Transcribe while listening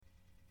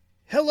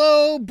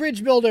Hello,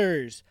 Bridge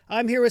Builders!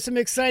 I'm here with some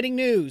exciting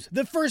news.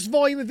 The first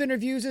volume of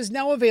interviews is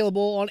now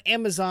available on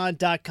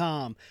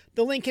Amazon.com.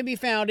 The link can be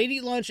found at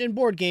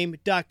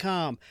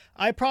EatLunchandBoardGame.com.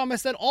 I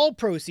promise that all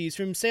proceeds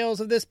from sales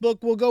of this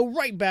book will go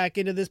right back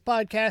into this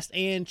podcast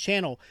and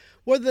channel.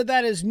 Whether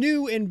that is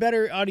new and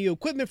better audio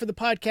equipment for the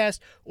podcast,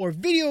 or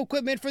video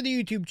equipment for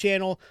the YouTube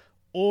channel,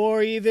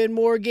 or even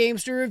more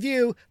games to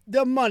review,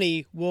 the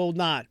money will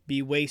not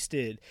be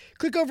wasted.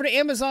 Click over to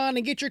Amazon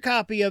and get your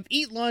copy of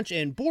Eat Lunch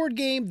and Board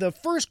Game, the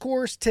first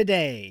course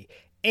today.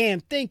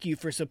 And thank you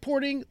for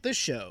supporting the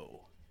show.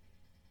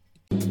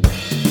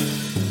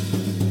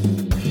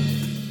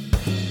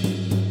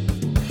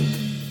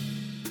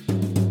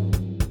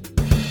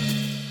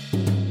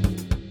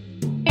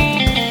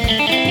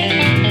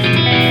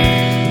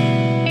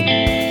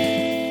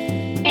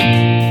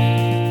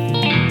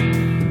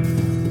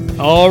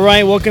 All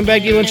right, welcome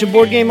back to Eat Lunch and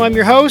Board Game. I'm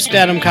your host,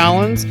 Adam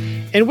Collins,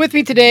 and with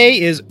me today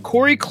is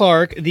Corey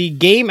Clark, the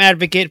game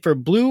advocate for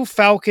Blue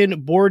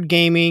Falcon Board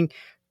Gaming.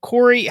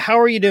 Corey, how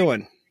are you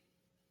doing?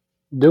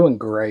 Doing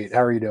great.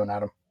 How are you doing,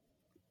 Adam?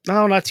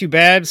 Oh, not too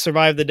bad.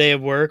 Survived the day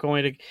of work. I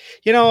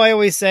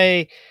always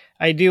say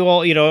I do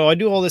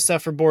all this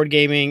stuff for board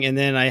gaming, and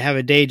then I have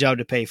a day job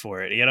to pay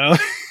for it. Yeah,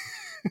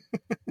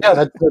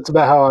 that's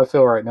about how I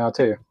feel right now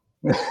too.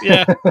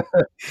 Yeah.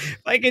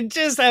 If I could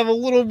just have a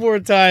little more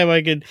time,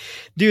 I could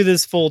do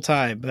this full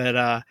time,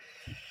 but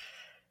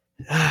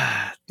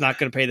not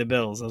going to pay the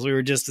bills, as we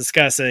were just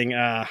discussing.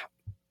 Not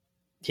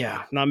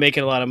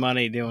making a lot of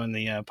money doing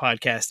the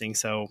podcasting,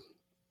 so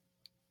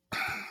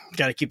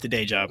got to keep the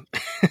day job.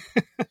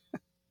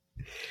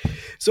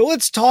 So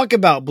let's talk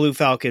about Blue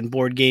Falcon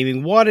Board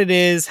Gaming, what it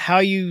is, how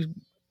you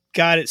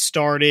got it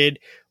started,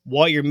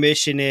 what your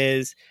mission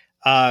is,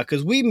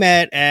 because we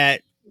met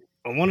at,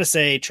 I want to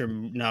say,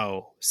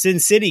 Sin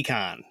City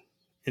Con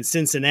in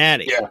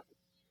Cincinnati. Yeah.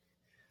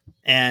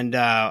 And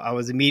I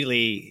was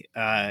immediately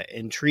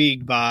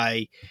intrigued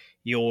by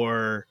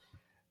your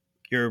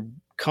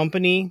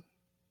company.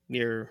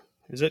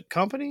 Is it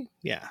company?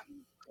 Yeah.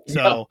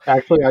 So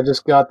actually, I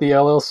just got the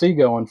LLC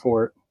going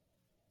for it.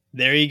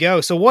 There you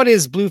go. So what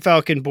is Blue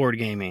Falcon Board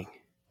Gaming?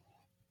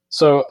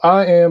 So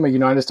I am a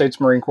United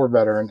States Marine Corps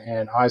veteran,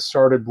 and I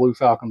started Blue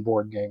Falcon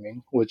Board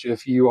Gaming, which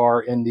if you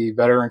are in the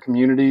veteran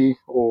community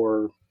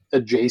or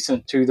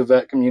adjacent to the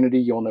vet community,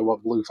 you'll know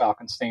what Blue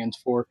Falcon stands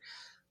for.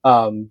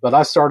 But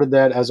I started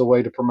that as a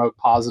way to promote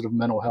positive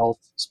mental health,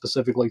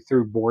 specifically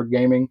through board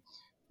gaming,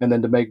 and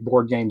then to make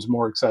board games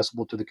more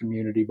accessible to the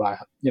community by,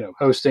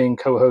 hosting,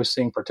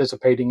 co-hosting,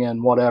 participating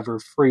in whatever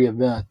free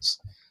events.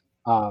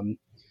 Kind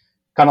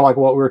of like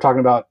what we were talking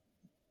about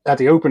at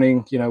the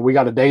opening, we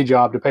got a day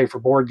job to pay for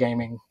board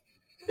gaming.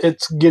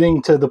 It's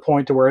getting to the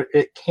point to where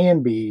it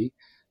can be,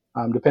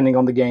 depending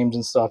on the games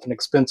and stuff, an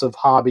expensive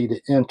hobby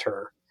to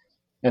enter.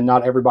 And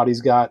not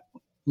everybody's got,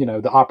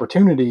 the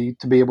opportunity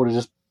to be able to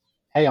just,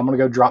 hey, I'm going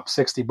to go drop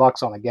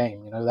 $60 on a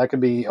game. That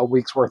could be a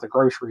week's worth of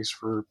groceries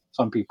for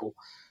some people.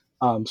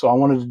 So I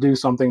wanted to do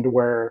something to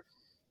where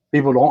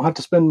people don't have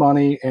to spend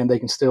money and they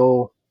can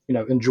still,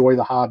 enjoy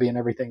the hobby and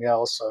everything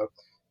else. So,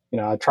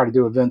 I try to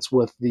do events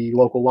with the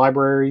local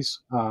libraries,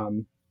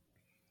 Cabell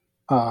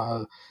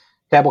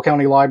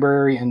County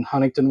Library in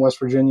Huntington, West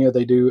Virginia.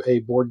 They do a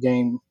board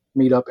game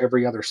meetup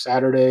every other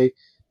Saturday.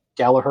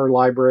 Gallagher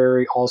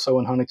Library, also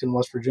in Huntington,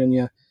 West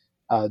Virginia,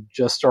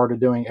 just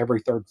started doing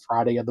every third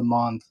Friday of the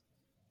month.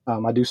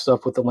 I do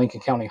stuff with the Lincoln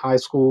County High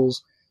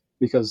Schools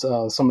because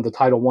some of the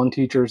Title I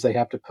teachers, they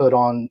have to put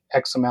on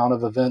X amount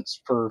of events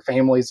for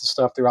families and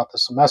stuff throughout the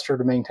semester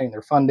to maintain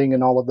their funding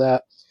and all of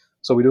that.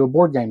 So we do a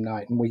board game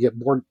night, and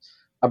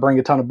I bring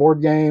a ton of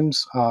board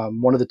games.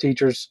 One of the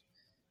teachers,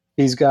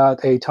 he's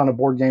got a ton of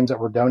board games that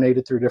were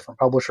donated through different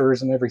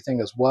publishers and everything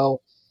as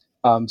well.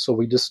 So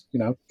we just,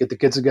 get the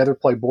kids together,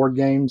 play board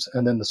games,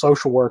 and then the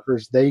social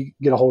workers, they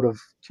get a hold of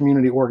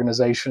community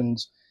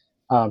organizations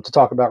to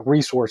talk about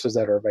resources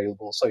that are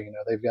available. So,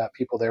 they've got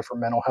people there for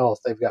mental health.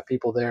 They've got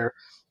people there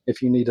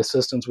if you need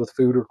assistance with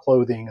food or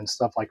clothing and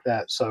stuff like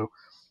that. So,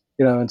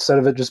 instead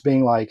of it just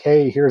being like,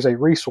 hey, here's a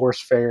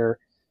resource fair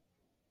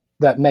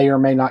that may or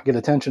may not get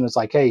attention, it's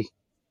like, hey,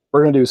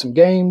 we're going to do some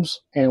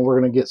games and we're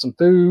going to get some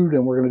food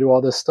and we're going to do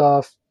all this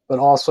stuff. But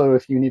also,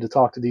 if you need to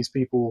talk to these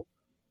people,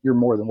 you're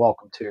more than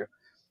welcome to.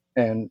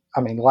 And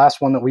I mean, the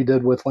last one that we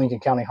did with Lincoln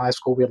County High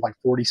School, we had like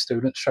 40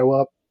 students show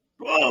up.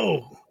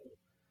 Whoa.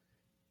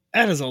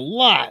 That is a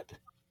lot.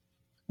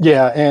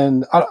 Yeah.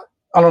 And I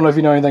don't know if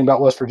you know anything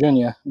about West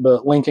Virginia,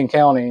 but Lincoln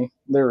County,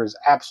 there is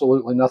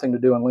absolutely nothing to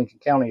do in Lincoln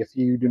County if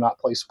you do not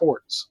play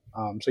sports.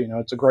 So,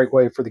 it's a great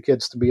way for the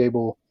kids to be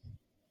able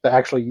to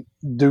actually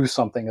do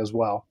something as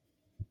well,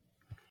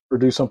 or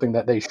do something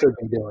that they should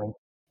be doing.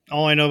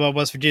 All I know about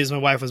West Virginia is my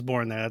wife was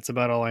born there. That's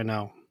about all I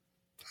know.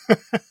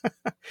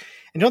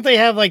 And don't they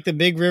have like the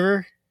big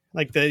river,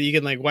 like you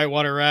can like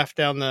whitewater raft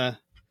down a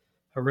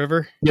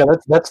river? Yeah,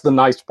 that's the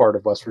nice part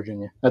of West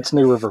Virginia. That's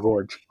New River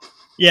Gorge.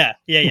 Yeah.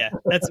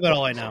 That's about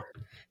all I know.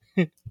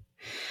 No,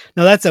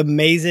 that's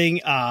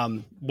amazing.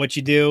 What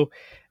you do.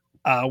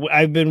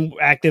 I've been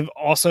active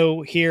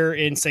also here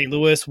in St.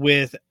 Louis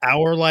with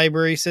our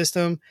library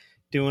system,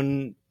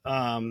 doing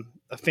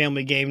a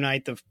family game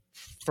night the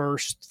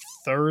first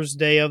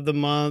Thursday of the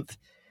month,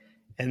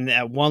 and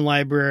at one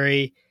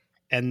library,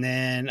 and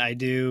then I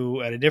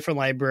do at a different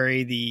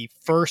library the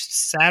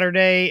first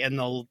Saturday and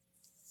the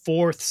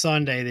fourth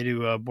Sunday. They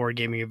do board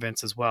gaming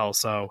events as well.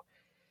 So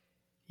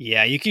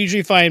yeah, you can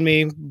usually find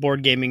me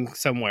board gaming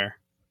somewhere.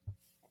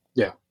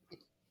 Yeah.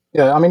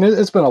 I mean,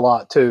 it's been a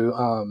lot too.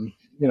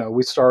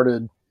 We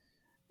started.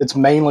 It's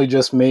mainly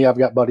just me. I've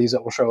got buddies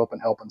that will show up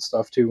and help and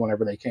stuff too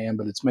whenever they can,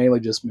 but it's mainly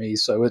just me.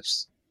 So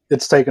it's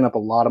taken up a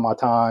lot of my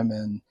time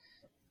and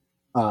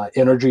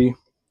energy,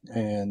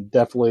 and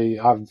definitely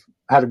I've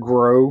had to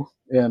grow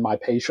in my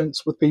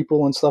patience with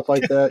people and stuff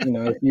like that.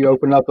 If you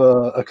open up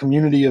a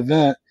community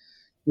event,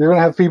 you're going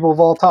to have people of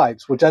all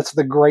types, which that's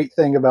the great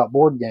thing about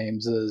board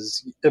games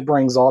is it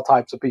brings all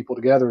types of people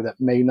together that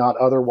may not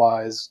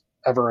otherwise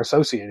ever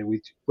associated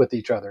with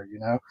each other.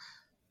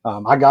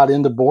 I got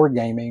into board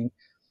gaming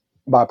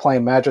by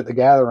playing Magic the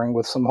Gathering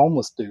with some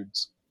homeless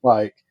dudes.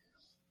 Like,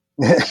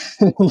 so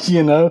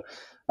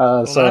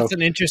that's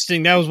an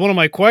interesting. That was one of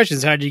my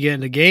questions. How'd you get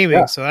into gaming?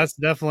 Yeah. So that's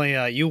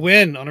definitely you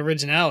win on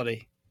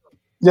originality.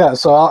 Yeah,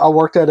 so I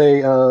worked at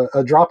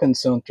a drop-in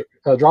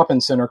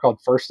center called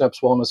First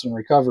Steps Wellness and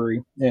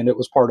Recovery, and it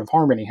was part of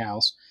Harmony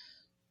House.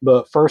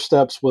 But First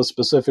Steps was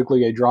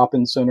specifically a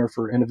drop-in center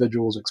for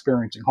individuals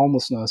experiencing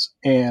homelessness,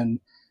 and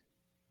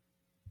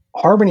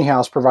Harmony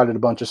House provided a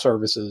bunch of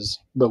services,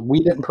 but we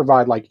didn't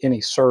provide like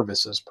any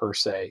services per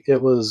se.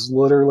 It was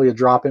literally a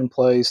drop-in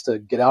place to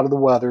get out of the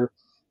weather,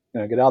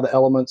 get out of the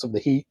elements of the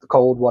heat, the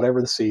cold,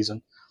 whatever the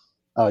season.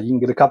 You can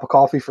get a cup of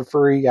coffee for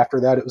free. After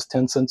that, it was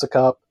 10 cents a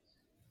cup.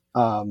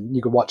 You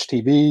could watch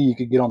TV, you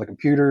could get on the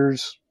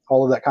computers,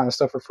 all of that kind of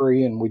stuff for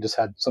free. And we just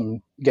had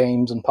some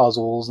games and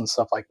puzzles and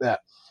stuff like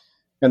that.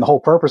 And the whole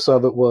purpose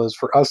of it was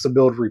for us to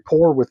build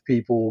rapport with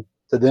people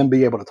to then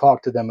be able to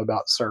talk to them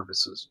about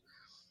services.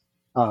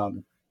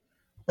 And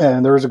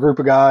there was a group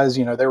of guys,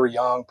 they were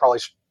young, probably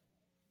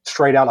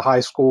straight out of high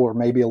school or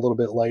maybe a little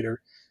bit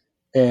later.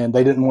 And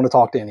they didn't want to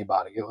talk to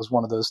anybody. It was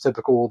one of those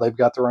typical, they've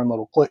got their own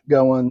little clique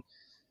going,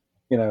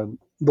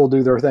 they'll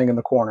do their thing in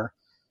the corner.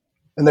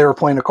 And they were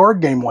playing a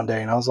card game one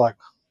day, and I was like,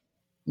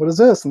 what is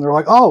this? And they're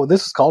like, oh,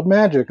 this is called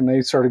Magic. And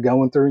they started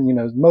going through,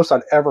 most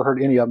I'd ever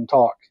heard any of them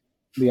talk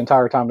the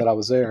entire time that I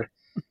was there.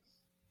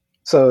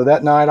 So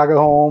that night I go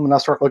home and I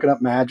start looking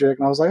up Magic,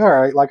 and I was like, all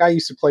right, like I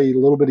used to play a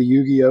little bit of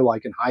Yu-Gi-Oh!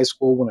 Like in high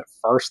school when it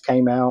first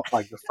came out,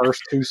 like the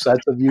first 2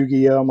 sets of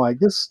Yu-Gi-Oh! I'm like,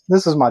 this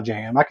is my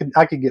jam. I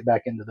could get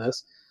back into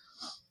this.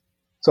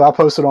 So I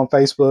posted on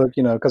Facebook,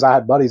 because I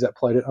had buddies that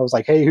played it. I was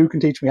like, hey, who can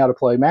teach me how to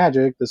play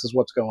Magic? This is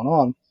what's going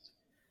on.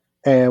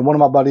 And one of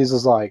my buddies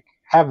is like,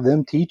 have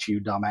them teach you,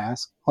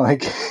 dumbass.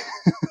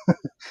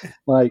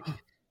 Like,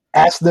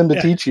 ask them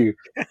to teach you.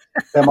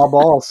 And my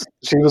boss,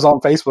 she was on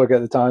Facebook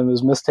at the time. It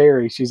was Miss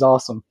Terry. She's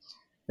awesome.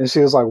 And she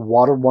was like,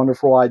 what a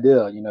wonderful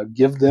idea.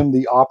 Give them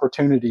the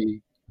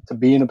opportunity to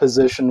be in a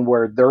position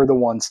where they're the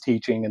ones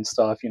teaching and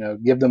stuff,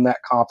 give them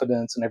that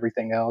confidence and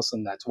everything else.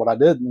 And that's what I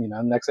did.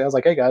 The next day I was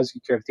like, hey guys,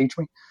 you care to teach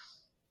me?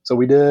 So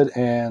we did.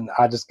 And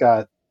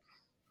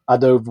I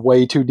dove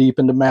way too deep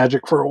into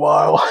Magic for a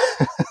while.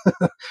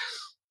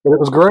 But it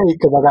was great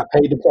because I got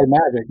paid to play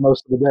Magic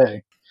most of the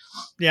day.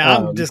 Yeah,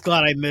 I'm just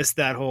glad I missed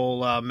that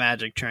whole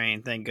Magic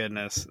train. Thank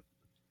goodness.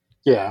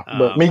 Yeah,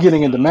 but me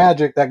getting into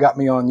Magic, that got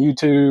me on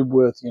YouTube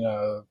with,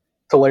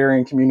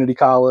 Tolarian Community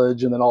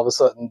College, and then all of a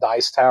sudden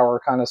Dice Tower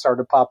kind of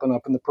started popping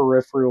up in the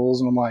peripherals,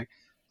 and I'm like,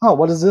 oh,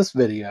 what is this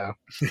video?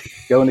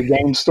 Going to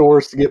game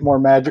stores to get more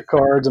Magic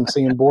cards. I'm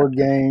seeing board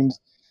games,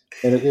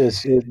 and it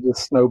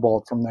just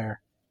snowballed from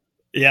there.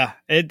 Yeah,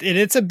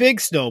 it's a big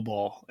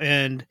snowball,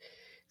 and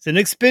it's an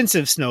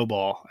expensive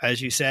snowball,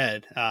 as you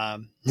said.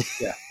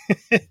 Yeah,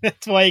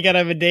 that's why you got to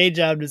have a day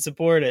job to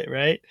support it,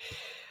 right?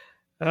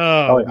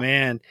 Oh yeah.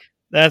 Man,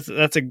 that's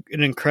an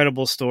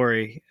incredible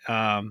story.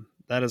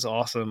 That is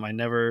awesome. I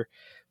never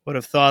would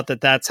have thought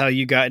that that's how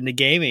you got into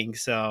gaming.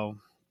 So,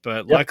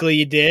 but luckily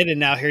you did,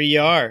 and now here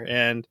you are,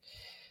 and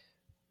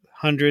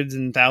hundreds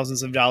and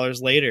thousands of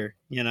dollars later,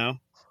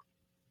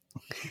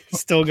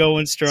 still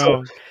going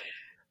strong.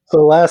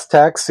 So last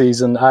tax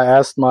season, I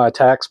asked my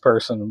tax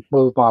person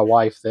with my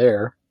wife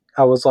there.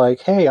 I was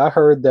like, hey, I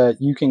heard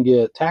that you can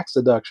get tax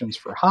deductions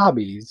for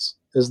hobbies.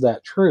 Is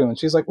that true? And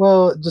she's like,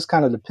 well, it just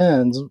kind of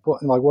depends.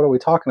 What are we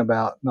talking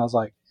about? And I was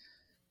like,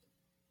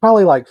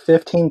 probably like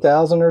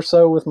 15,000 or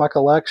so with my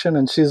collection.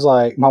 And she's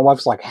like, my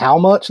wife's like, how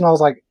much? And I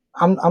was like,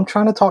 I'm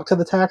trying to talk to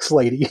the tax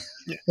lady.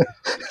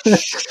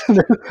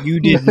 You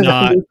did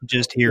not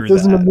just hear that.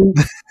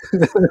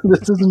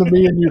 This isn't a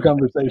me and you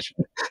conversation.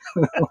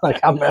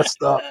 Like, I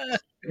messed up.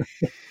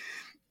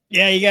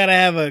 Yeah, you got to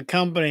have a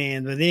company,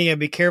 but then you got to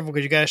be careful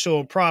because you got to show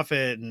a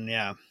profit. And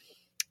yeah.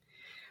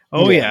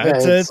 Oh, yeah.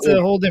 It's a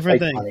whole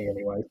different thing. Money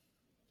anyway.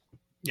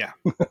 Yeah.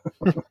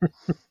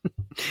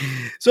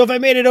 So if I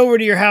made it over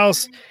to your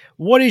house,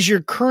 what is your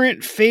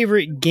current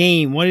favorite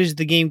game? What is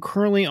the game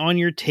currently on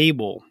your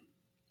table?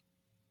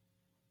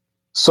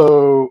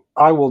 So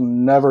I will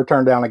never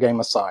turn down a game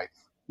of Scythe.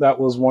 That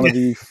was one of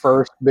the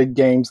first big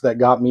games that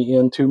got me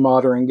into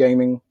modern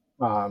gaming.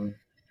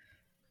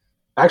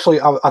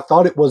 Actually, I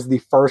thought it was the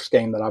first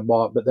game that I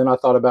bought, but then I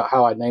thought about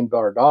how I named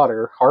our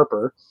daughter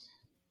Harper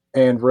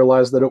and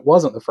realized that it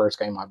wasn't the first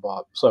game I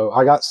bought. So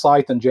I got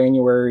Scythe in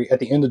January, at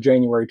the end of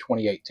January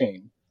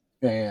 2018.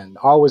 And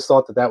I always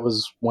thought that that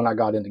was when I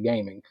got into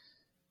gaming.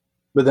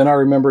 But then I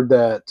remembered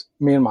that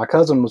me and my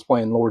cousin was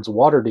playing Lords of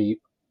Waterdeep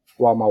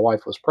while my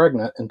wife was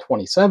pregnant in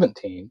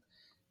 2017.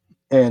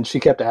 And she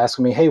kept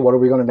asking me, hey, what are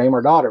we going to name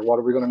our daughter? What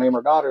are we going to name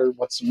our daughter?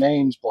 What's some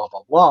names? Blah,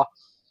 blah, blah.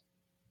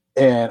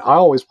 And I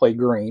always play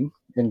green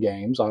in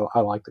games. I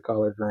like the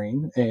color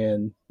green.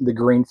 And the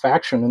green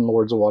faction in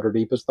Lords of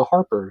Waterdeep is the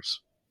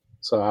Harpers.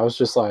 So I was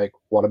just like,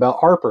 what about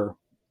Harper?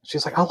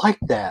 She's like, I like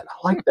that.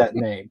 I like that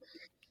name.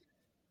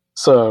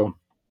 So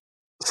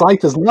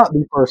Scythe is not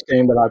the first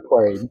game that I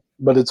played,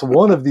 but it's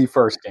one of the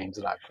first games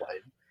that I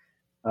played.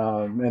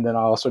 And then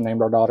I also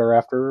named our daughter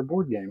after a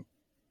board game.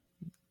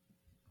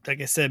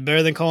 Like I said,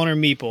 better than calling her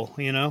Meeple,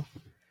 you know?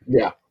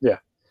 Yeah.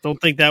 Don't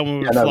think that one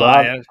would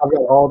fly. I've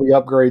got all the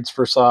upgrades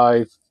for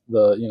Scythe,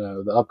 the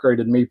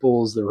upgraded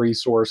meeples, the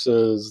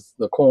resources,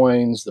 the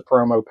coins, the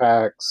promo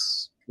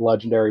packs,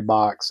 legendary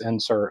box,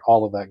 insert,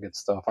 all of that good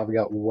stuff. I've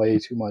got way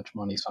too much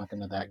money sunk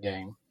into that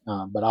game,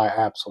 but I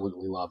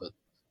absolutely love it.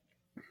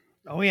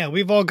 Oh, yeah,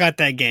 we've all got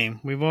that game.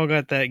 We've all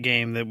got that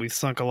game that we've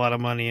sunk a lot of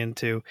money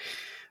into.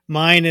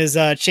 Mine is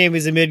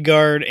Champions of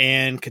Midgard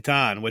and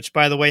Catan, which,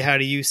 by the way, how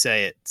do you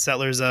say it?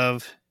 Settlers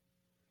of...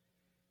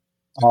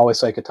 I always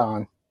say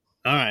Catan.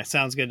 All right,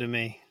 sounds good to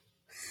me.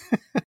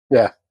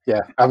 Yeah.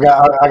 I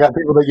got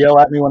people that yell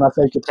at me when I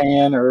say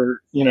Catan,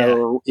 or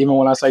or even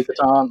when I say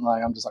Catan,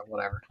 like I'm just like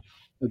whatever.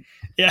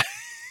 Yeah.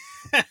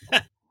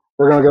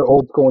 We're gonna go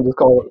old school and just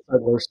call it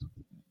Settlers.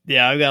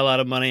 Yeah, I've got a lot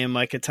of money in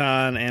my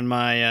Catan and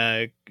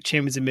my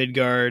Champions of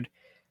Midgard.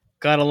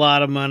 Got a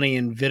lot of money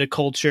in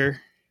Viticulture.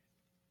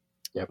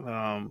 Yep.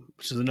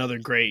 Which is another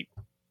great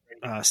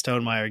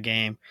Stonemaier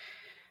game.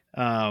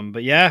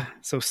 But yeah,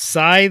 so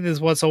Scythe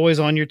is what's always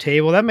on your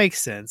table. That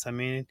makes sense. I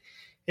mean,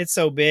 it's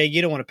so big,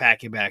 you don't want to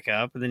pack it back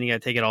up, and then you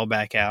got to take it all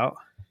back out.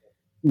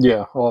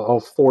 Yeah,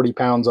 all 40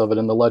 pounds of it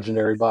in the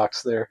legendary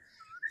box there.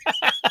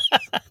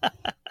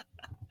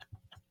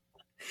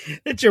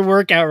 It's your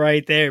workout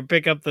right there.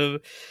 Pick up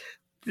the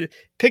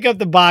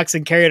box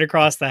and carry it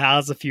across the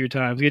house a few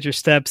times. Get your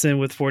steps in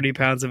with 40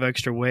 pounds of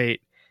extra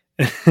weight.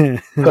 So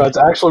it's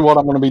actually what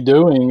I'm going to be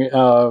doing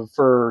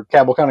for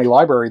Cabell County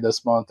Library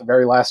this month. The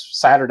very last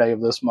Saturday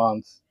of this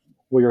month,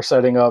 we are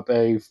setting up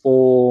a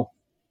fully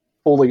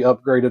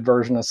upgraded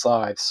version of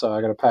Scythe. So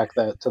I got to pack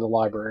that to the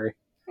library.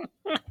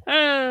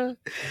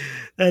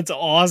 That's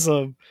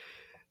awesome.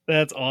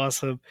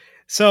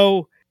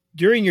 So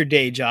during your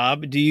day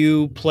job, do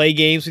you play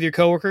games with your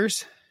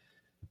coworkers?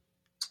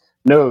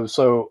 No.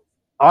 So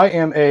I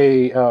am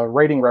a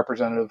rating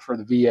representative for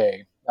the VA.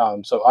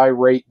 So I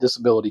rate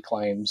disability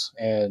claims,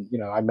 and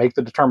I make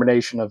the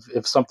determination of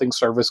if something's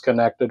service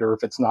connected or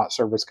if it's not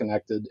service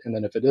connected, and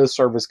then if it is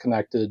service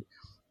connected,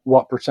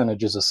 what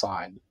percentage is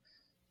assigned.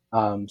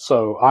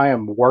 So I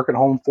am working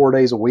home 4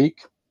 days a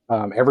week.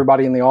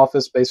 Everybody in the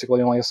office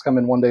basically only has to come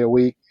in 1 day a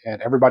week,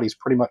 and everybody's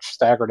pretty much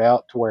staggered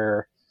out to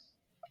where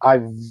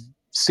I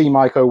see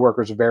my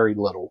coworkers very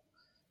little,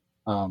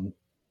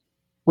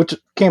 which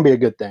can be a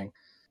good thing.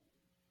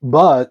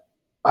 But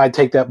I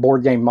take that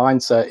board game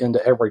mindset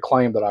into every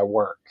claim that I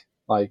work.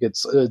 Like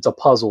it's a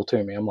puzzle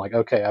to me. I'm like,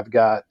 okay, I've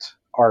got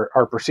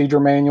our procedure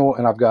manual,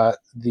 and I've got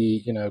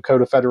the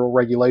Code of Federal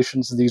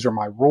Regulations. These are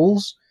my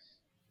rules,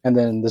 and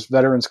then this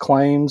veterans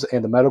claims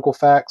and the medical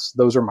facts.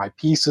 Those are my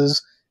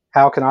pieces.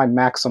 How can I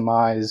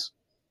maximize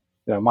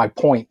my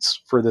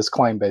points for this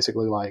claim?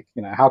 Basically, like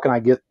how can I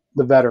get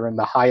the veteran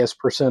the highest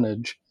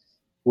percentage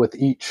with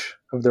each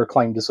of their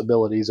claim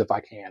disabilities if I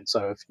can.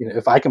 So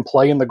if I can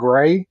play in the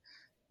gray.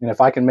 And if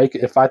I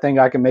think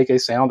I can make a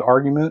sound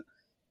argument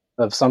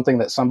of something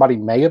that somebody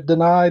may have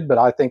denied, but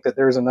I think that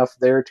there's enough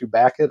there to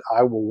back it,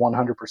 I will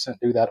 100%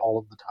 do that all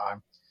of the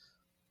time.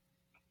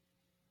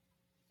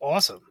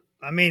 Awesome.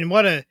 I mean,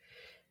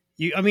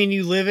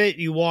 you live it,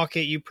 you walk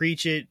it, you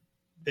preach it,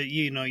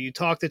 you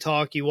talk the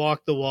talk, you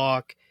walk the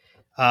walk.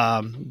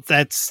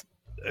 It's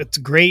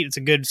great. It's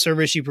a good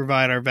service you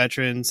provide our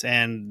veterans,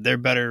 and they're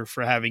better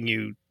for having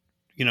you,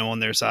 on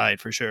their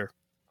side for sure.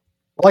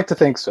 I like to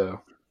think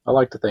so.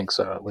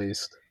 At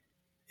least.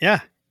 Yeah.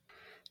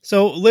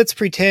 So let's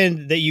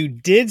pretend that you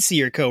did see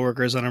your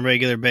coworkers on a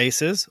regular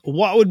basis.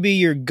 What would be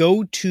your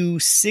go-to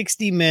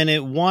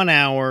 60-minute, 1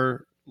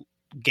 hour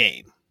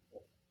game?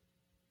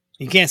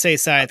 You can't say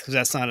Scythe because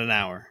that's not an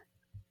hour.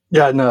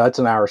 Yeah, no, that's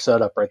an hour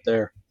setup right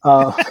there.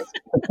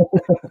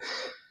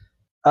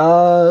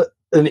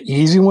 An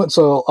easy one.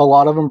 So a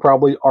lot of them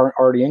probably aren't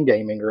already in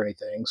gaming or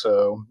anything.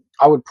 So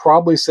I would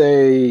probably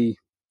say,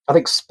 I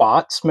think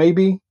Spots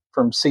maybe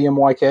from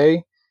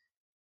CMYK.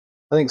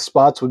 I think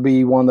Spots would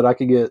be one that I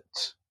could get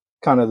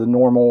kind of the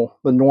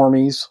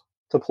normies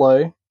to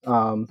play.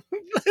 The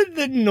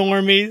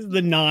normies,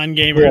 the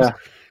non-gamers.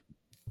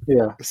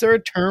 Yeah. Is there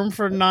a term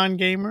for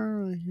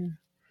non-gamer?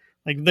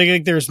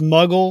 Like there's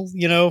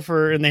Muggle,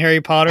 for in the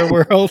Harry Potter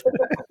world.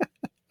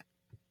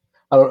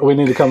 We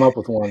need to come up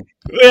with one.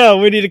 Yeah,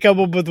 we need to come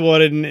up with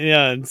one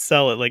and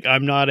sell it. Like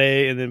I'm not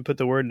and then put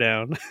the word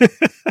down.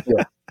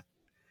 Yeah.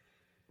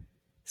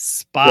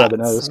 Spots. Yeah, but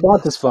no,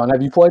 Spots is fun.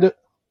 Have you played it?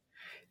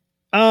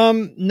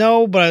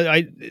 No, but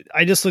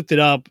I just looked it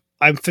up.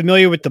 I'm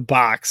familiar with the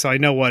box, so I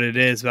know what it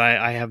is, but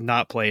I have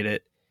not played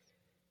it.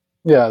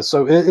 Yeah,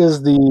 so it's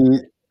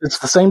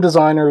the same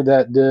designer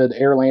that did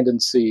Air, Land,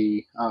 and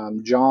Sea.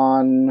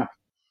 John,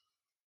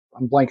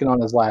 I'm blanking on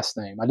his last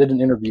name. I did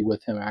an interview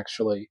with him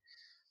actually.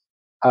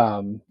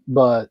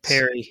 But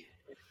Perry.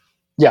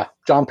 Yeah,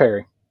 John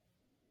Perry.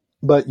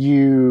 But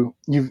you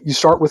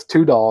start with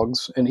 2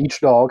 dogs, and each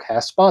dog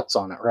has spots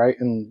on it, right?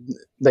 And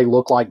they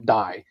look like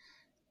die.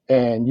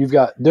 And you've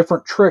got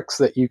different tricks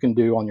that you can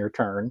do on your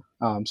turn.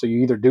 So you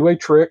either do a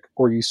trick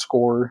or you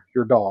score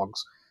your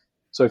dogs.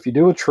 So if you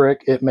do a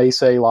trick, it may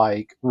say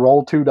like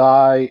roll 2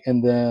 die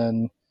and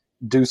then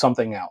do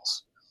something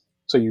else.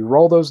 So you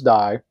roll those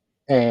die,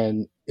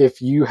 and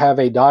if you have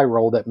a die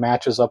roll that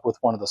matches up with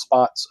one of the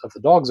spots of the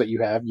dogs that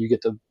you have, you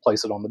get to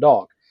place it on the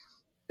dog.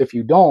 If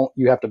you don't,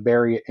 you have to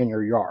bury it in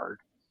your yard.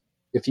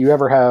 If you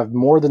ever have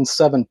more than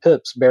 7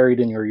 pips buried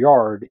in your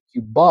yard,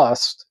 you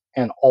bust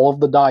and all of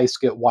the dice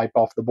get wiped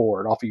off the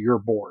board, off of your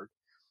board.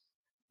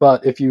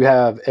 But if you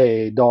have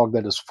a dog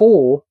that is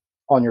full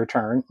on your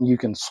turn, you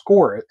can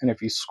score it. And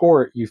if you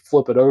score it, you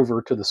flip it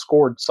over to the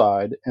scored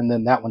side, and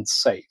then that one's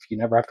safe. You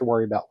never have to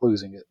worry about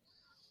losing it.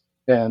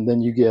 And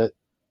then you get,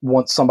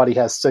 once somebody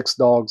has 6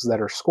 dogs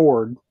that are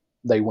scored,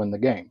 they win the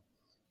game.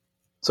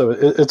 So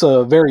it's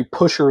a very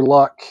push your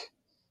luck.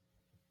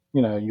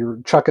 You're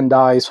chucking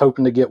dice,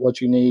 hoping to get what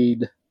you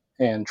need,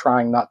 and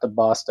trying not to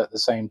bust at the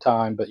same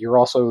time. But you're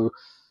also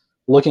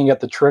looking at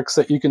the tricks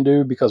that you can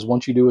do, because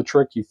once you do a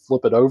trick, you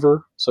flip it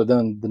over. So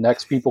then the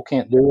next people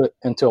can't do it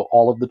until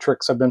all of the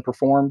tricks have been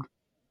performed.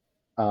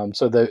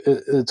 So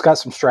it's got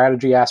some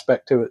strategy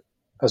aspect to it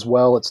as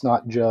well. It's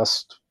not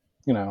just,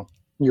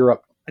 you're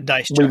up, a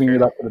dice leaving chucker.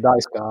 it up to the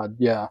dice god.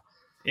 Yeah.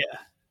 Yeah.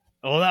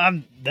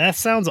 Well, that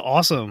sounds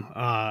awesome.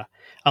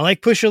 I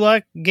like push your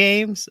luck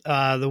games.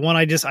 The one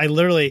I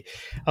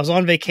was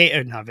on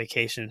vacation, not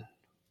vacation.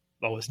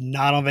 I was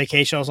not on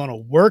vacation. I was on a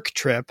work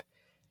trip,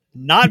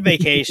 not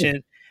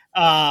vacation.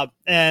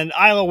 And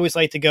I always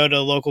like to go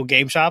to local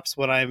game shops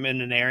when I'm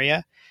in an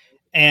area.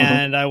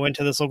 And I went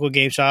to this local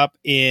game shop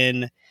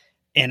in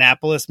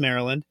Annapolis,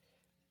 Maryland,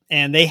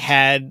 and they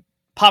had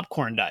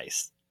popcorn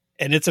dice.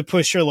 And it's a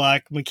push your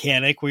luck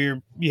mechanic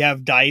where you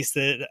have dice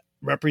that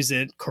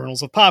represent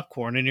kernels of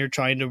popcorn, and you're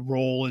trying to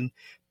roll and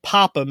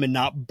pop them and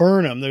not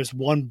burn them. There's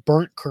one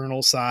burnt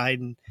kernel side.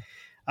 And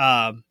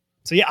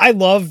so yeah, I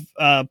love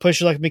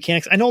push your luck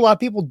mechanics. I know a lot of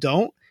people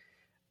don't,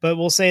 but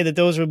we'll say that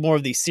those are more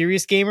of the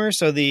serious gamers.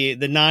 So the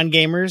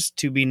non-gamers,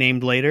 to be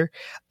named later.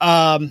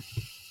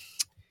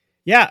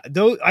 Yeah,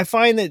 though I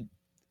find that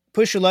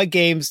push your luck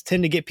games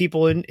tend to get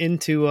people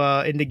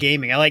into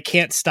gaming. I like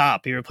Can't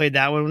Stop. You ever played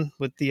that one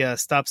with the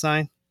stop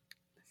sign?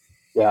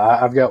 Yeah,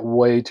 I've got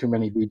way too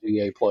many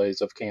BGA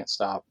plays of Can't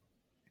Stop.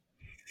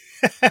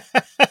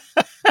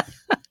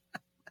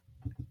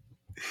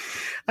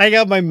 I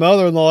got my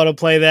mother-in-law to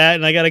play that,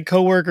 and I got a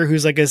coworker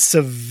who's like a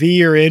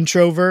severe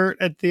introvert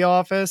at the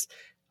office.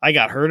 I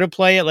got her to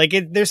play it. Like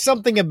there's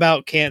something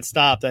about Can't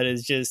Stop that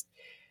is just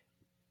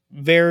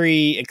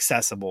very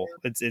accessible.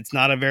 It's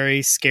not a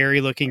very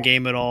scary looking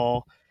game at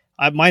all.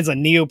 Mine's a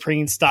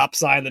neoprene stop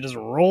sign that just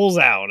rolls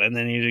out, and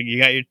then you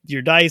got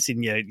your dice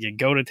and you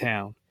go to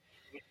town.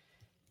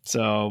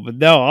 So, but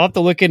no, I'll have to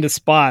look into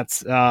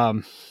Spots.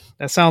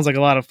 That sounds like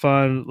a lot of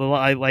fun.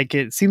 I like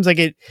it. It seems like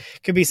it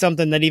could be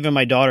something that even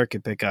my daughter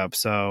could pick up.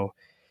 So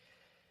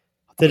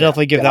I'll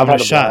definitely give that one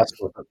a shot.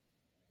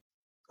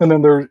 And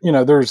then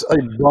there's a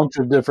bunch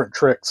of different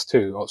tricks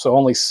too. So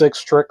only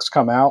 6 tricks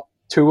come out.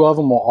 2 of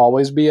them will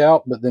always be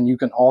out, but then you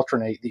can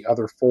alternate the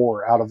other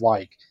 4 out of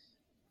like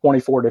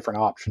 24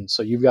 different options.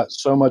 So you've got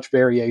so much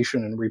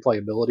variation and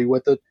replayability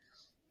with it.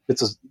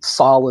 It's a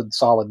solid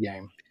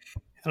game.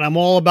 And I'm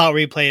all about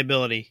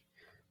replayability.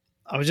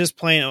 I was just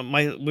playing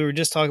we were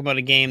just talking about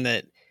a game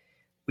that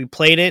we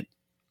played it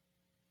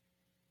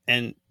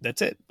and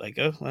that's it. Like,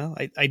 oh, well,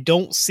 I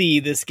don't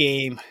see this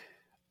game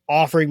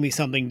offering me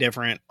something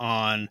different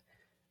on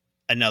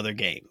another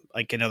game,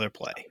 like another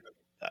play.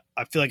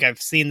 I feel like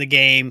I've seen the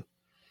game.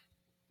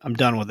 I'm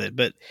done with it.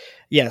 But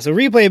yeah, so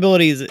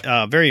replayability is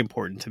very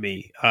important to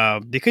me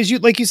because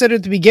like you said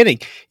at the beginning,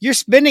 you're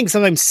spending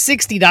sometimes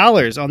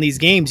 $60 on these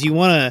games. You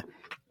want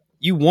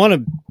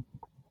to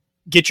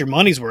get your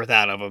money's worth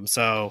out of them.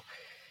 So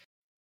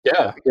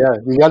yeah,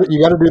 you got to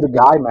do the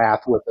guy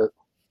math with it.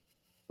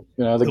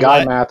 The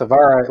guy math of,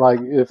 all right, like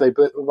if they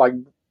put like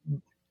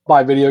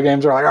buy video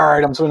games, are like, all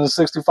right, I'm spending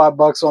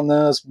 $65 on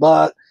this,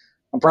 but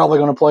I'm probably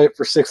going to play it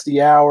for 60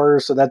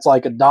 hours. So that's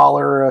like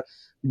 $1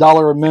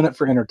 a minute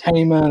for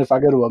entertainment. If I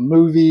go to a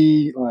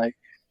movie, like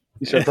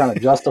you start trying to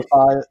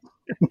justify it.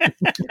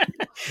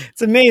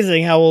 It's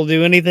amazing how we'll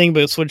do anything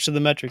but switch to the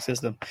metric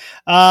system.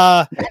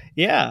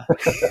 Yeah.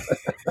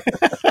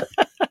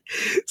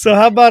 So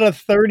how about a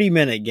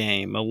 30-minute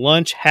game, a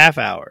lunch half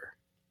hour?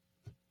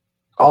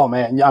 Oh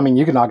man, I mean,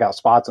 you can knock out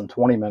spots in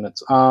 20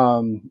 minutes.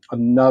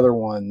 Another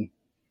one.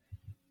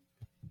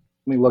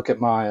 Let me look at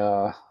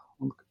my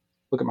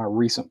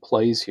recent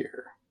plays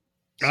here.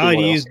 Oh,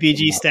 do you use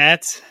BG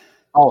Stats?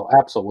 Oh,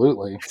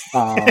 absolutely.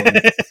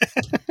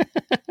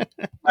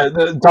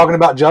 Talking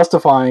about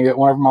justifying it,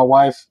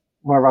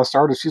 whenever I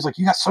started, she's like,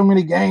 "You got so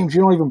many games,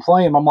 you don't even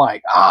play them." I'm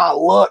like,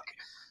 look,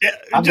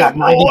 I've got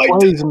 90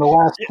 plays in the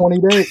last 20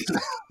 days.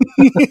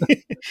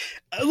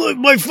 Look,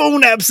 my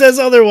phone app says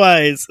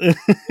otherwise.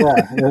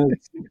 Yeah,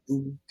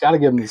 got to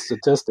give them the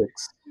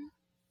statistics.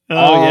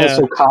 Oh, yeah.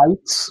 So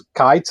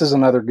Kites is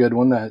another good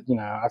one that,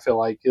 I feel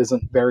like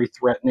isn't very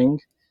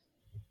threatening.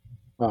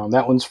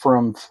 That one's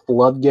from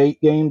Floodgate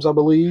Games, I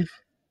believe.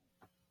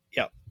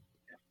 Yep.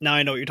 Now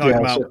I know what you're talking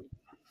about.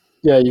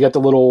 So, you got the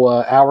little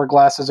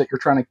hourglasses that you're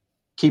trying to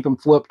keep them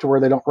flipped to where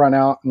they don't run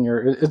out, and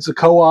it's a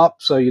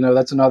co-op, so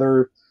that's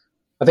another.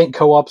 I think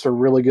co-ops are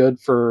really good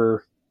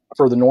for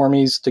the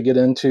normies to get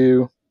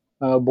into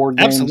board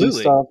games and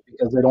stuff,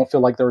 because they don't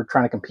feel like they're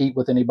trying to compete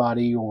with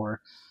anybody,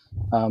 or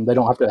they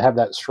don't have to have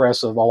that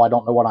stress of, I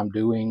don't know what I'm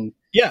doing.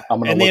 Yeah,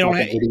 I'm going to look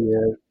like an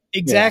idiot.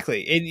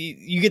 Exactly, and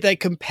you get that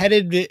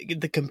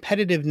the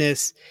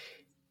competitiveness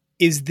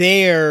is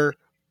there,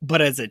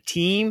 but as a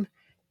team,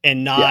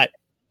 and not. Yeah.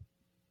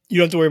 You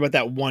don't have to worry about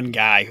that one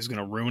guy who's going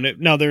to ruin it.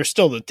 Now, there's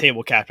still the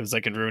table captains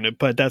that can ruin it,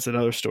 but that's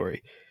another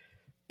story.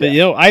 But,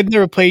 I've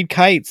never played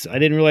Kites. I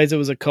didn't realize it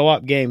was a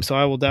co-op game, so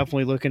I will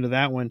definitely look into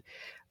that one.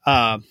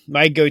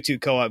 My go-to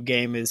co-op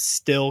game is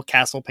still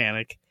Castle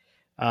Panic.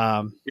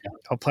 I'll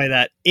play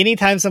that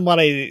anytime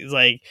somebody is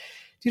like,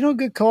 "Do you know a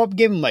good co-op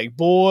game?" I'm like,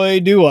 boy,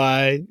 do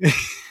I.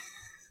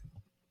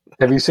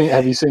 Have you seen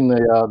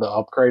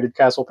the upgraded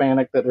Castle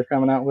Panic that they're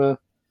coming out with?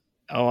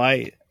 Oh,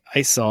 I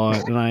saw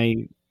it, and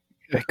I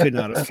could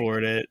not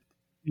afford it.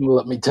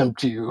 Let me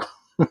tempt you.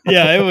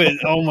 Yeah, it was.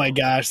 Oh my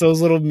gosh, those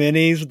little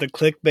minis with the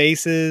click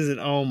bases, and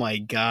oh my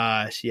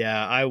gosh,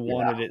 yeah, I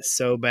wanted it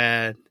so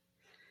bad,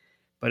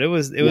 but it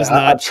was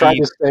not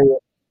cheap.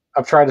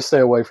 I've tried to stay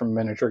away from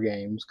miniature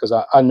games because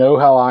I know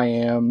how I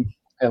am,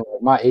 and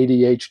my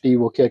ADHD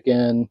will kick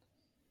in,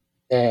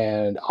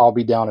 and I'll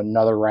be down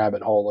another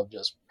rabbit hole of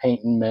just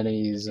painting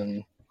minis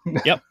and.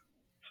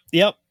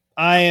 Yep.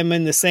 I am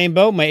in the same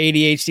boat. My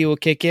ADHD will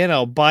kick in.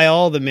 I'll buy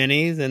all the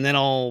minis, and then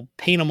I'll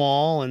paint them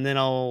all, and then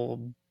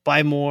I'll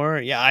buy more.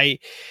 Yeah, I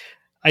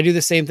do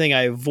the same thing.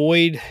 I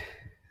avoid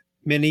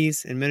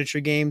minis and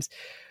miniature games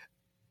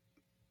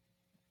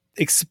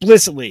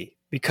explicitly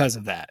because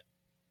of that.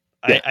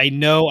 Yeah. I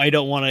know I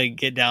don't want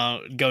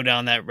to go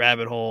down that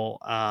rabbit hole.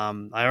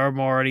 I'm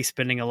already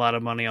spending a lot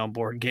of money on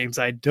board games.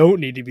 I don't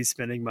need to be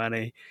spending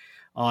money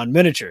on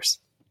miniatures.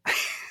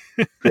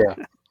 Yeah.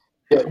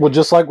 Yeah, well,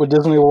 just like with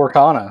Disney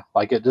Lorcana,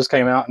 like it just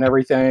came out and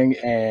everything,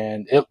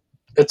 and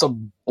it's a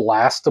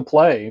blast to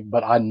play,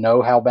 but I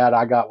know how bad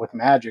I got with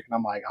Magic, and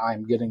I'm like,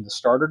 I'm getting the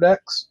starter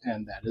decks,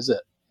 and that is it.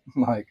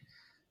 Like,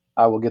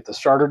 I will get the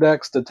starter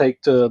decks to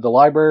take to the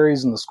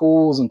libraries and the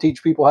schools and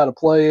teach people how to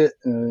play it,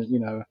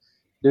 and,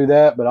 do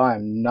that, but I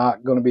am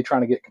not going to be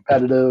trying to get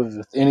competitive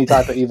with any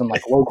type of even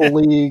like local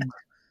league.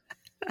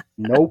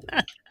 Nope.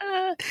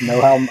 I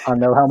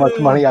know how much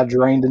money I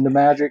drained into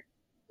Magic.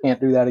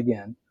 Can't do that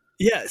again.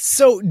 Yeah.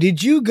 So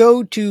did you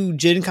go to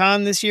Gen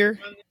Con this year?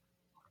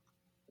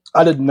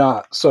 I did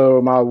not.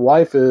 So my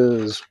wife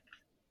is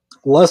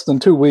less than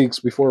 2 weeks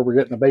before we're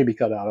getting a baby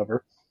cut out of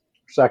her.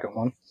 Second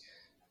one.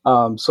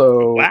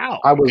 So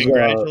wow. I was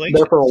there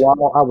for a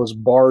while. I was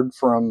barred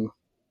from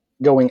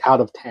going out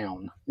of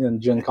town,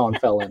 and Gen Con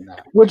fell in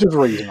that, which is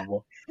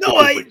reasonable.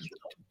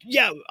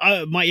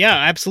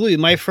 Absolutely.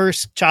 My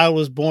first child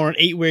was born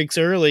 8 weeks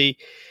early.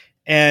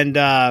 And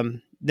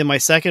then my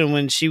second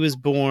one, she was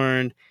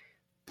born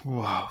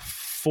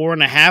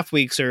 4.5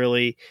 weeks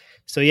early.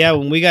 So yeah,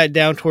 when we got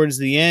down towards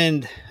the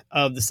end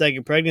of the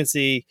second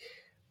pregnancy,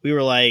 we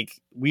were like,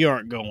 we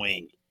aren't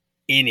going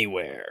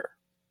anywhere.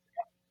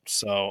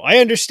 So I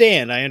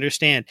understand.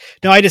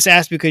 No, I just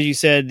asked because you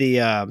said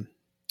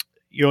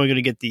you're only going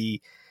to get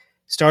the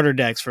starter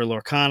decks for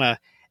Lorcana.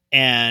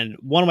 And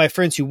one of my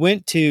friends who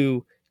went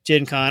to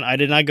Gen Con, I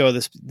did not go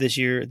this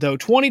year, though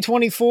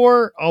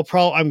 2024,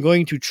 I'm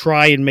going to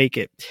try and make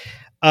it.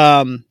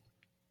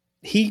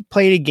 He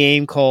played a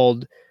game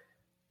called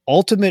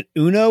Ultimate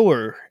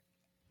Uno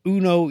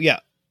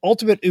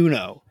Ultimate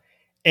Uno.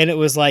 And it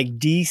was like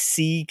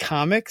DC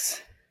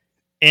Comics.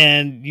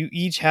 And you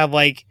each have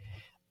like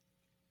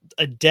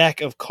a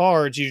deck of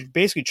cards. You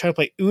basically try to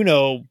play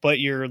Uno, but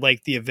you're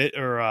like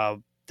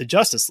the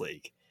Justice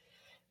League.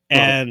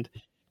 And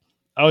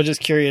I was just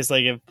curious,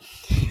 like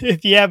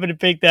if you happen to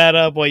pick that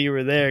up while you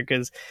were there,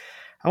 because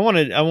I want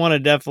to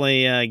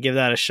definitely give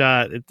that a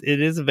shot.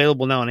 It is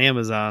available now on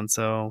Amazon,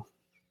 so,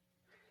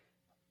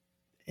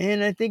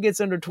 and I think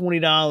it's under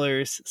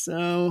 $20,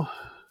 so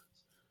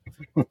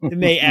it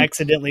may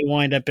accidentally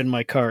wind up in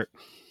my cart.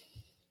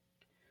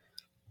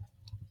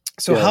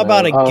 So how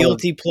about a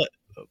guilty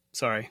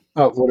Sorry.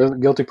 Oh, what is it?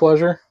 Guilty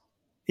pleasure?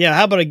 Yeah,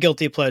 how about a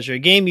guilty pleasure? A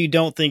game you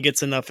don't think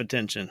gets enough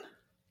attention?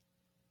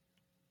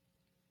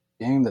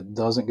 Game that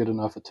doesn't get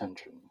enough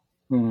attention.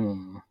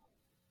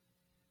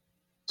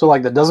 So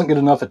like that doesn't get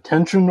enough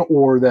attention,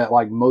 or that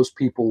like most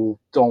people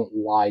don't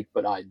like,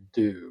 but I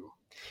do.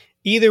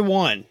 Either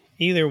one.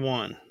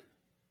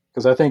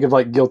 Because I think of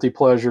like guilty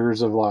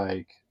pleasures of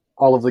like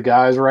all of the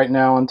guys right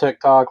now on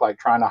TikTok, like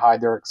trying to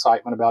hide their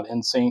excitement about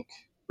NSYNC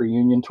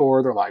reunion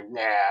tour. They're like,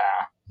 nah.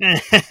 Well,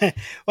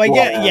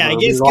 I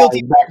guess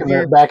guilty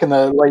back in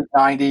the late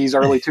 '90s,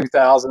 early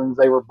 2000s,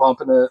 they were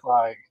bumping it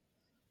like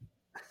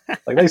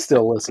they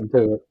still listen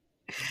to it.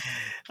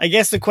 I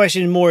guess the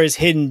question more is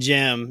hidden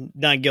gem,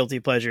 not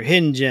guilty pleasure.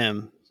 Hidden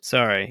gem.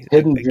 Sorry,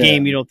 hidden gem.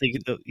 Game you don't think.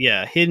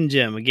 Hidden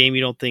gem, a game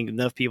you don't think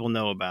enough people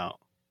know about.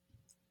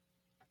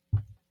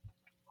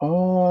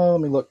 Oh, let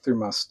me look through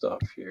my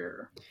stuff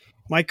here.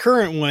 My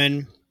current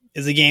one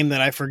is a game that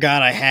I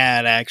forgot I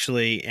had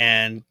actually,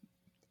 and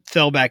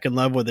fell back in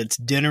love with. It's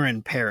Dinner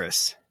in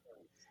Paris.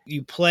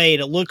 You play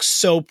it, it looks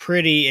so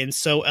pretty and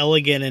so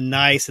elegant and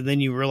nice, and then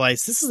you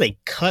realize this is a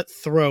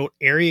cutthroat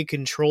area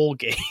control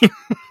game,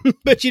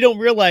 but you don't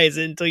realize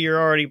it until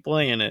you're already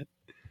playing it.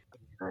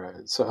 All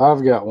right, so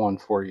I've got one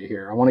for you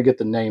here. I want to get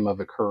the name of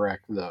it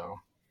correct, though.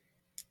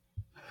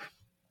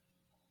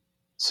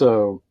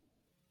 So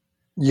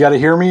you got to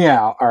hear me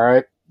out, all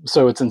right?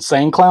 So it's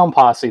Insane Clown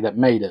Posse that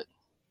made it.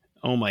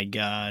 Oh, my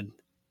God.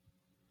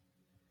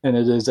 And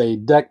it is a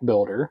deck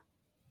builder.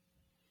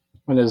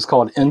 And it is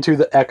called Into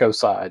the Echo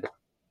Side.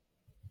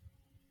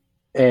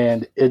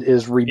 And it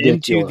is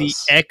ridiculous. Into the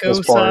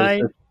Echo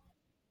Side?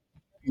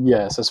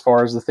 Yes, as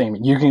far as the theme.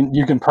 You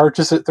can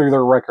purchase it through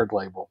their record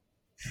label.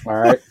 All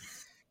right?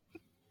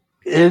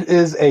 It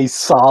is a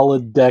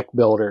solid deck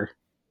builder.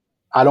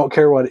 I don't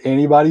care what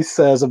anybody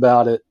says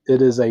about it.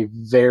 It is a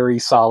very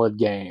solid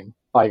game.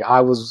 Like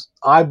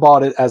I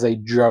bought it as a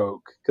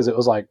joke because it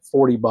was like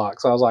 $40.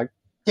 I was like,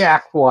 yeah,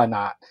 why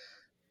not?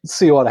 Let's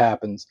see what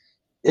happens.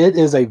 It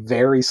is a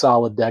very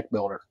solid deck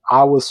builder.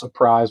 I was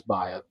surprised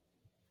by it.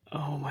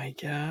 Oh my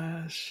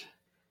gosh.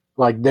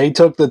 Like they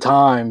took the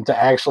time to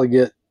actually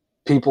get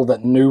people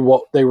that knew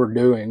what they were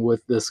doing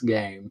with this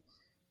game.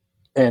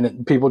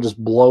 And people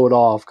just blow it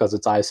off because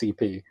it's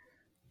ICP.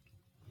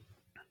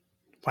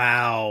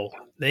 Wow.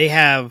 They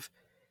have,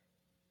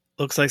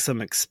 looks like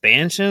some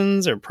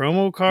expansions or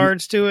promo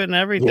cards to it and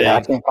everything. Yeah,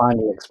 I can't find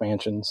the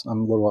expansions. I'm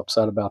a little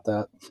upset about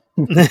that.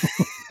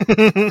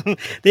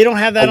 They don't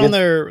have that on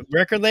their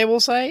record label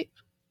site?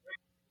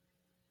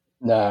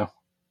 No,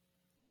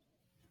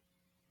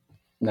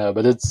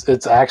 but it's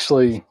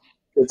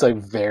a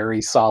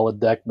very solid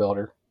deck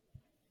builder.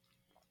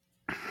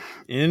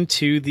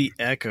 Into the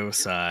Echo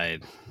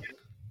Side.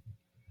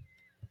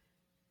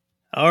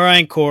 All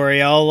right,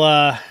 Corey,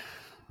 I'll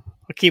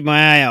keep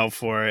my eye out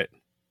for it.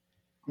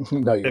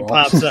 No, you it won't.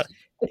 Pops up.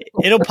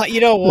 It'll.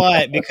 You know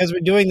what? Because we're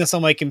doing this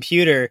on my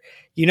computer.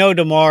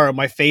 Tomorrow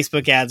my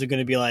Facebook ads are going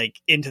to be like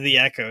Into the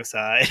Echo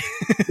Side.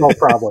 Oh,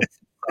 probably.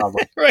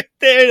 Right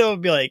there, it'll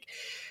be like,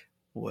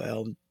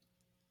 well,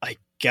 I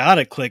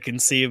gotta click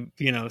and see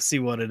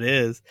what it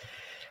is.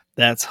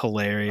 That's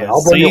hilarious.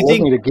 I'll bring it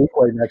with me to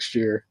Geekway next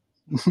year.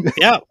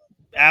 Yeah,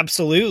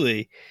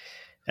 absolutely.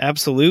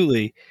 So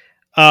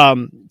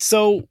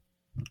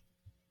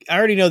I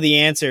already know the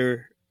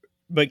answer,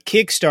 but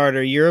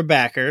Kickstarter, you're a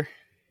backer.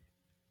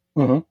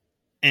 Mm-hmm.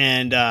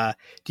 And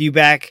do you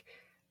back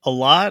a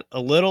lot, a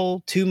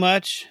little, too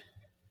much?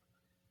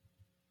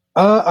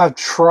 I've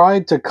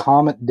tried to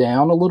calm it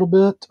down a little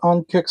bit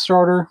on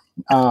Kickstarter.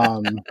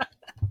 Let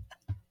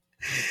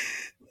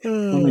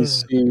me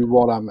see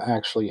what I'm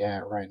actually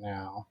at right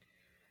now.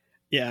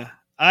 Yeah,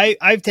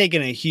 I've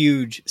taken a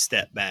huge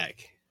step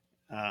back,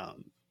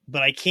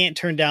 but I can't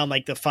turn down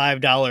like the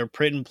 $5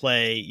 print and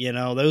play.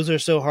 Those are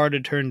so hard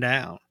to turn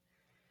down.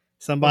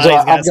 Somebody's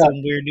got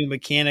some weird new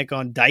mechanic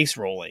on dice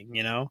rolling.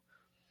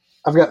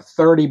 I've got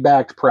 30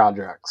 backed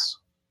projects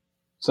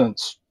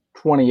since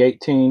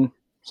 2018.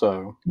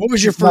 So what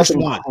was your first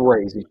one?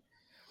 Crazy.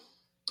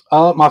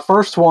 My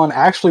first one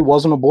actually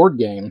wasn't a board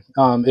game.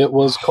 It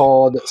was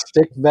called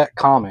Stick Vet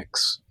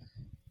Comics,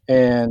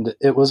 and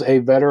it was a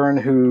veteran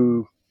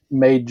who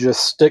made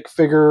just stick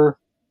figure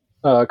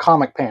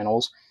comic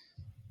panels,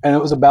 and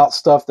it was about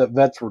stuff that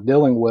vets were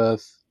dealing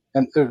with,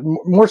 and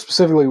more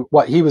specifically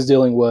what he was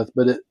dealing with.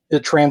 But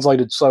it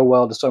translated so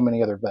well to so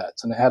many other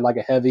vets, and it had like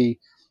a heavy,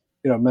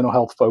 mental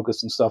health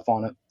focus and stuff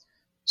on it.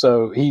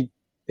 So he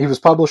was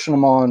publishing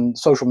them on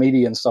social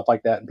media and stuff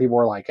like that, and people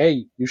were like,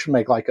 "Hey, you should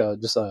make like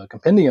just a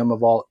compendium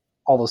of all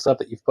the stuff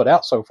that you've put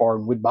out so far,"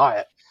 and we'd buy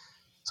it.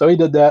 So he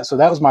did that. So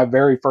that was my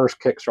very first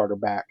Kickstarter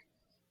back.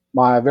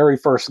 My very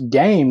first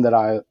game that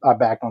I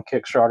backed on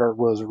Kickstarter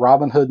was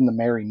Robin Hood and the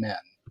Merry Men.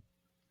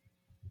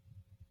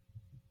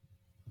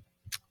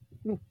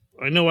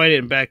 I know I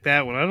didn't back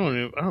that one. I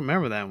don't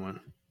remember that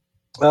one.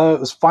 It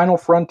was Final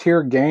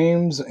Frontier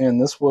Games,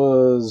 and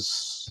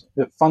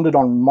it funded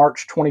on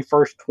March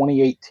 21st,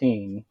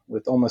 2018,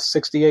 with almost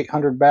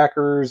 6,800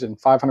 backers and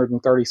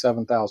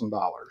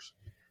 $537,000.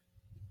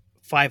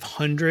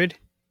 500?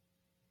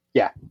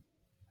 Yeah.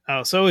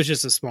 Oh, so it was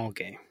just a small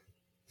game.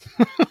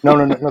 No,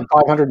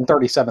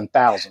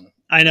 537,000.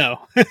 I know.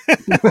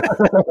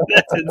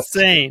 That's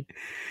insane.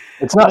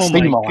 It's not Oh my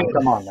Steam on. goodness.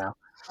 Come on now.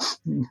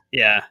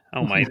 Yeah.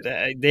 Oh my.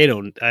 They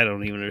don't. I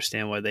don't even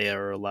understand why they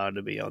are allowed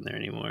to be on there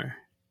anymore.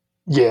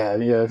 Yeah.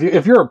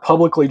 If you're a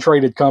publicly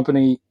traded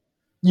company,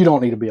 you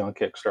don't need to be on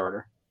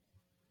Kickstarter.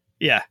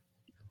 Yeah,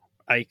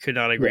 I could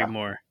not agree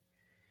more.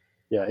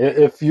 Yeah,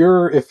 if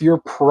your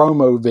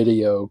promo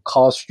video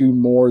costs you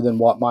more than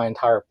what my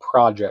entire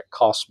project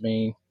cost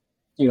me,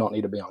 you don't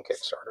need to be on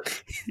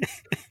Kickstarter.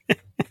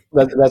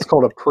 That's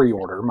called a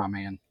pre-order, my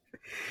man.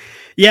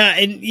 Yeah,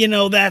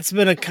 and that's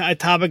been a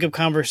topic of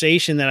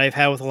conversation that I've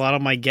had with a lot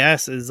of my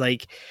guests is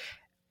like,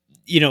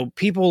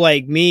 people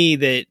like me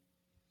that,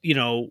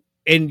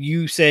 and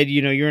you said,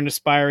 you're an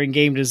aspiring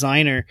game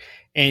designer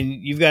and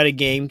you've got a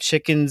game,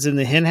 Chickens in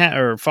the Hen House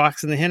or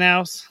Fox in the Hen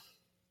House.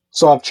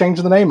 So I've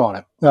changed the name on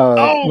it.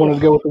 Wanted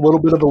to go with a little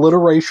bit of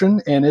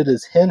alliteration, and it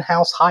is Hen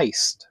House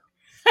Heist.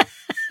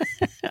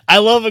 I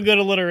love a good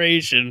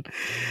alliteration.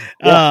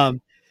 Yeah.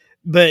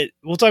 But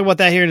we'll talk about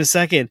that here in a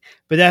second.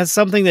 But that's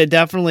something that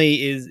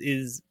definitely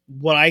is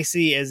what I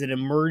see as an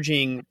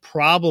emerging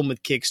problem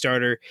with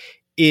Kickstarter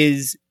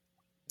is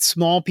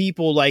small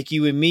people like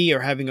you and me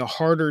are having a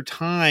harder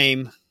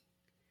time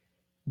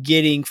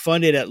getting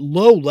funded at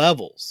low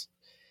levels.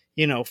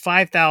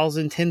 $5,000,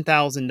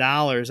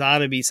 $10,000 ought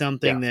to be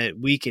something that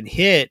we can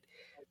hit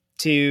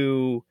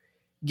to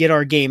get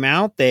our game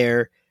out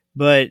there.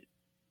 But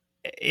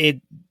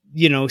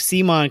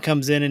CMON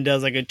comes in and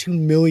does like a $2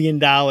 million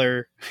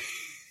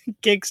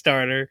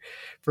Kickstarter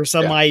for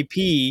some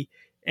IP.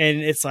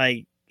 And it's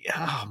like,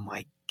 oh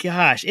my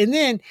gosh. And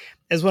then,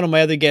 as one of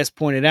my other guests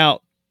pointed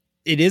out,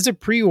 it is a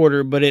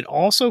pre-order, but it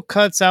also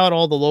cuts out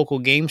all the local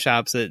game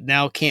shops that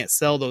now can't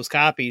sell those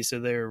copies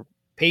to their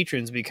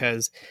patrons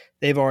because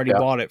they've already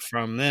bought it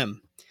from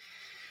them.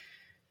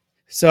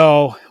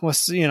 So,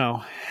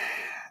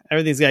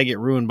 everything's got to get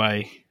ruined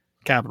by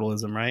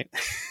capitalism, right?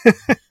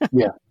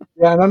 Yeah.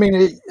 And I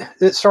mean,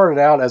 it started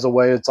out as a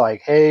way, it's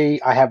like, hey,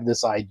 I have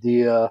this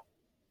idea.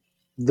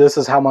 This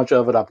is how much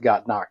of it I've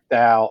got knocked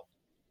out.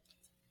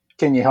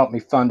 Can you help me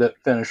fund it,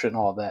 finish it, and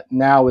all that?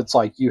 Now it's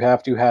like you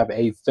have to have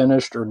a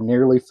finished or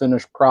nearly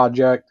finished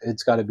project.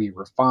 It's got to be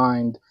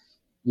refined.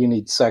 You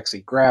need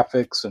sexy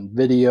graphics and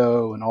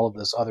video and all of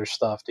this other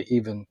stuff to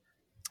even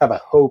have a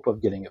hope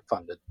of getting it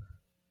funded.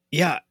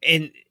 Yeah,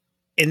 and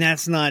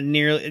that's not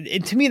nearly.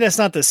 To me, that's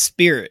not the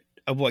spirit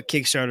of what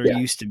Kickstarter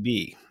used to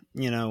be.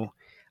 And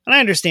I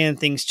understand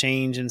things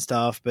change and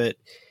stuff, but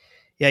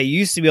yeah, you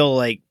used to be able to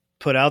like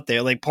put out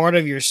there like part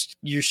of your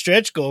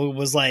stretch goal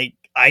was like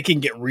I can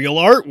get real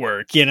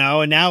artwork,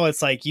 and now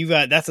it's like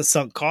that's a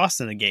sunk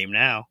cost in the game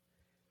now.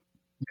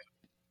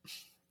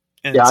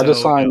 And I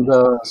just signed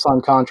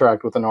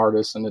contract with an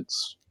artist, and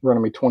it's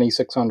running me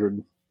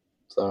 $2,600.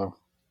 So,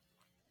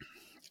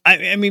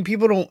 I mean,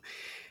 people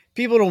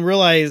don't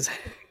realize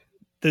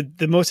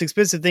the most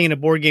expensive thing in a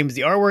board game is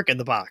the artwork and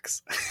the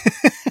box.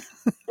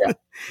 Yeah.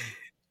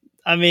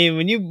 I mean,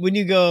 when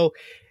you go,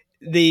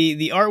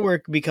 the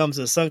artwork becomes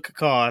a sunk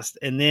cost,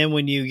 and then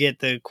when you get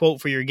the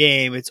quote for your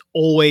game, it's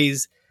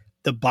always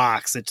the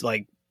box. It's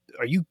like,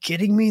 are you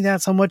kidding me?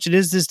 That's how much it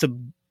is just to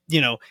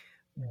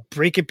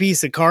break a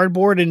piece of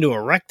cardboard into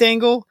a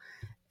rectangle.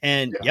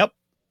 And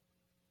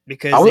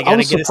because they got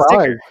to get a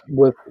sticker.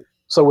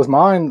 With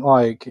mine,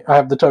 like I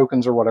have the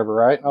tokens or whatever,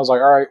 right? And I was like,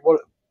 all right,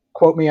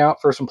 quote me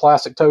out for some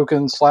plastic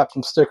tokens, slap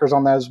some stickers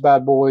on those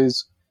bad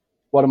boys.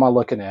 What am I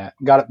looking at?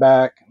 Got it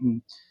back.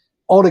 And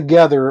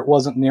altogether, it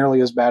wasn't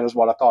nearly as bad as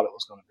what I thought it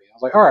was going to be. I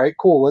was like, all right,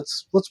 cool.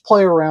 Let's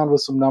play around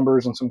with some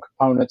numbers and some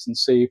components and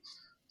see.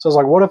 So I was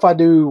like, what if I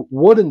do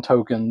wooden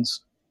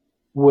tokens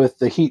with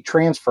the heat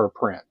transfer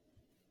print?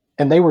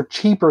 And they were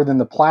cheaper than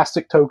the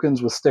plastic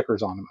tokens with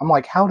stickers on them. I'm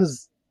like, how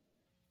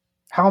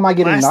am I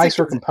getting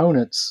nicer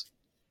components?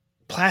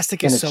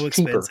 Plastic is so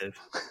expensive.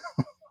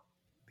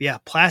 Yeah,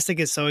 plastic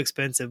is so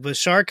expensive. With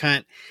Shark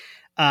Hunt,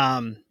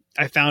 I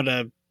found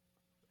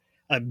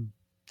I'm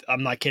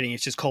not kidding,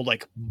 it's just called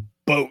like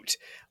Boat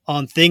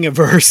on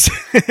Thingiverse.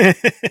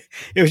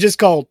 It was just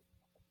called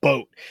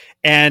Boat.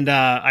 And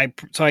I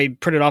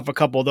printed off a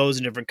couple of those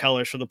in different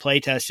colors for the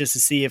playtest just to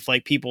see if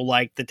like people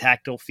like the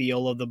tactile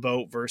feel of the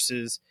boat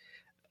versus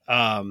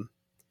I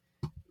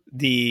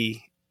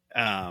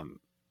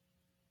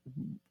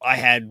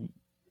had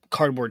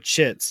cardboard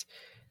shits,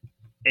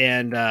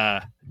 and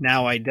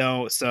now I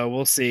don't. So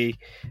we'll see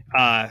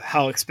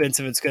how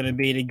expensive it's going to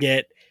be to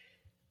get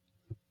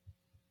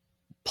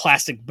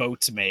plastic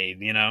boats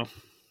made,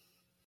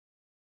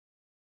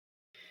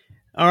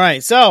 All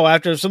right. So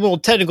after some little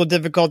technical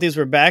difficulties,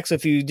 we're back. So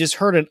if you just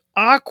heard an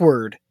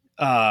awkward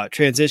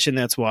transition,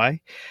 that's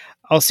why.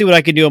 I'll see what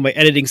I can do on my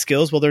editing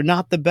skills. Well, they're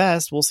not the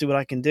best. We'll see what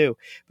I can do.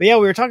 But yeah,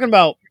 we were talking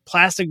about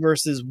plastic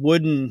versus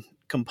wooden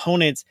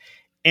components.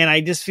 And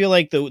I just feel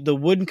like the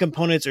wooden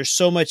components are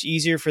so much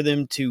easier for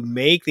them to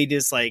make. They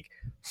just like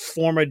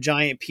form a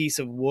giant piece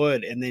of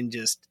wood and then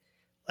just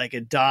like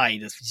a die,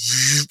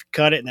 just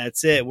cut it and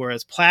that's it.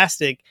 Whereas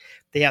plastic,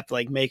 they have to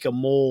like make a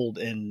mold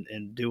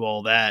and do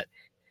all that.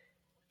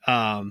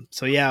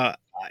 So yeah,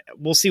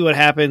 we'll see what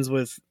happens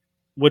with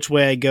which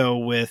way I go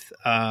with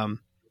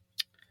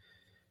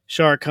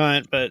Shark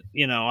Hunt, but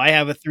I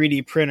have a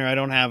 3D printer. I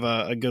don't have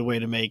a good way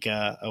to make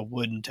a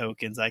wooden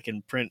tokens. I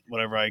can print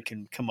whatever I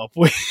can come up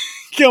with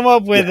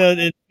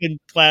in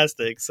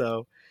plastic.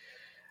 So,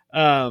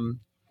 but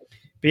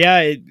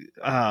yeah,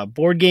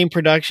 board game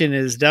production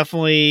is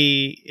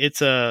definitely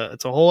it's a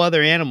whole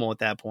other animal at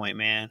that point,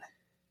 man.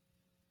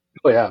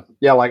 Oh yeah.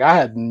 Like I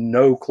had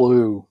no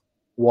clue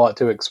what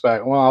to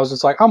expect. Well, I was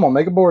just like, I'm gonna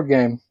make a board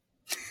game.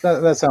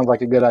 That sounds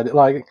like a good idea.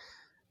 Like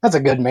that's a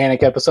good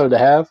manic episode to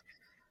have.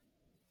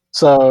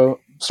 So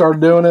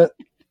started doing it,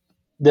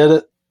 did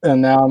it,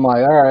 and now I'm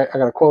like, all right, I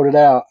got to quote it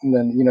out. And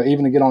then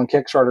even to get on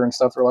Kickstarter and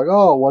stuff, they're like,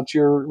 oh, what's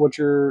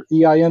your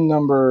EIN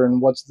number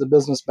and what's the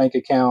business bank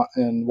account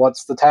and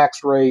what's the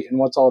tax rate and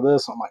what's all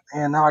this? I'm like,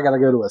 man, now I got to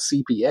go to a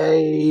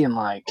CPA and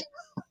like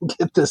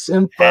get this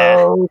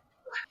info.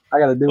 I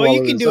got to do. Well,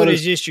 you can do it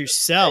as just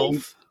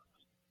yourself.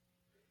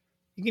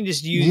 You can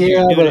just do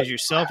it as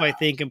yourself, I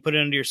think, and put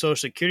it under your social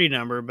security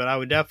number. But I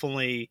would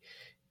definitely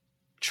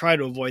try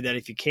to avoid that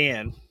if you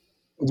can.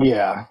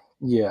 Yeah.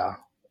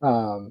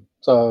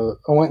 So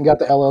I went and got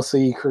the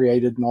LLC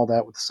created and all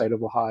that with the state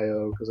of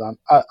Ohio because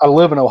I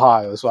live in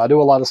Ohio, so I do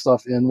a lot of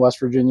stuff in West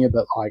Virginia,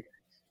 but like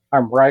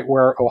I'm right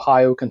where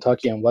Ohio,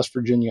 Kentucky, and West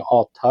Virginia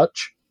all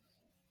touch.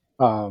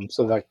 So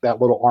like that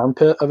little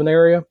armpit of an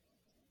area.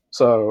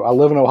 So I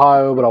live in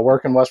Ohio, but I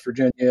work in West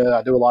Virginia.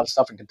 I do a lot of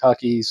stuff in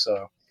Kentucky.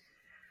 So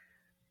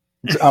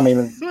I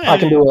mean, I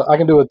can do a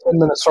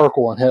 10-minute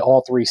circle and hit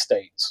all 3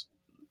 states.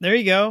 There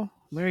you go.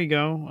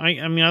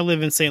 I mean, I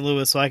live in St.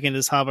 Louis, so I can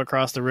just hop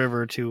across the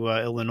river to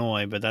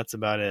Illinois, but that's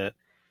about it.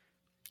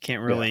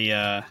 Can't really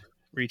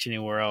reach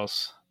anywhere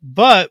else.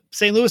 But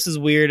St. Louis is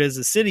weird as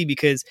a city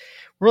because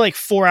we're like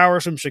 4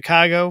 hours from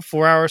Chicago,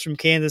 4 hours from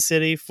Kansas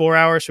City, 4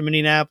 hours from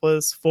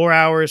Indianapolis, 4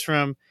 hours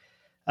from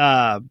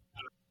I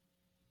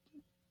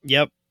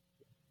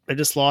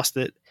just lost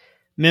it.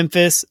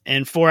 Memphis,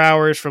 and 4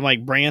 hours from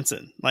like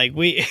Branson. Like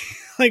we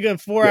like a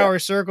 4-hour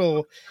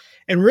circle.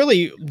 And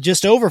really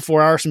just over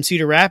 4 hours from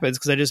Cedar Rapids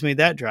because I just made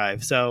that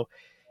drive. So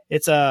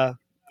it's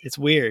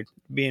weird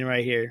being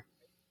right here.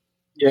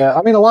 Yeah,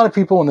 I mean, a lot of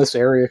people in this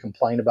area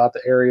complain about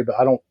the area, but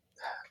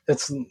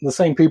it's the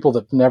same people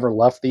that never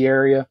left the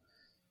area.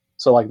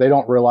 So like they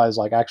don't realize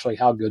like actually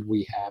how good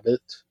we have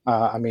it.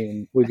 I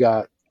mean, we've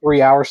got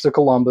 3 hours to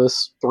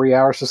Columbus, 3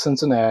 hours to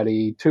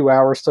Cincinnati, 2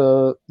 hours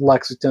to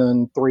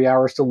Lexington, 3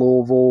 hours to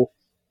Louisville,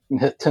 and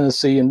hit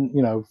Tennessee in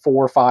 4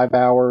 or 5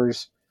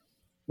 hours.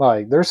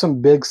 Like there's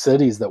some big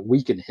cities that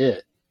we can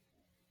hit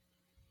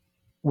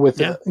with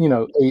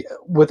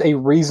with a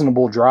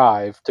reasonable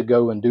drive to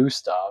go and do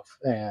stuff,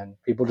 and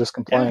people just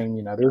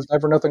complain. There's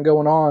never nothing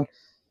going on.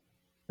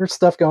 There's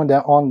stuff going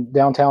on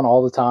downtown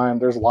all the time.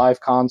 There's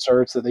live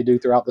concerts that they do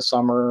throughout the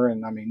summer,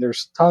 and I mean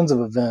there's tons of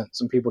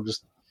events, and I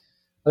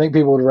think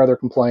people would rather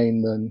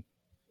complain than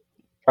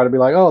try to be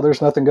like, oh,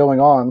 there's nothing going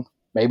on.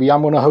 Maybe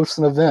I'm going to host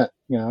an event.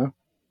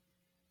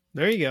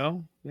 There you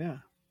go. Yeah.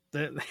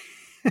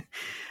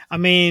 I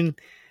mean,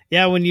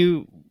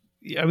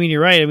 you're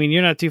right. I mean,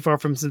 you're not too far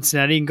from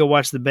Cincinnati. You can go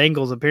watch the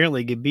Bengals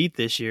apparently get beat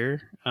this year.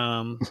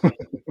 Didn't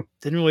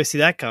really see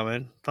that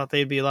coming. Thought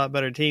they'd be a lot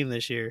better team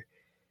this year.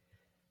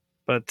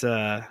 But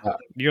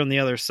you're on the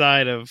other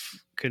side of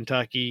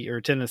Kentucky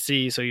or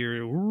Tennessee, so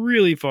you're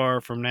really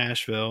far from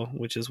Nashville,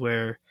 which is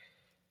where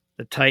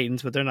the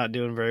Titans, but they're not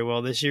doing very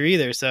well this year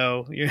either.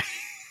 So you're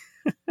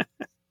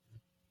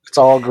It's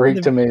all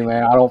Greek to me,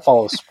 man. I don't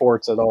follow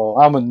sports at all.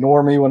 I'm a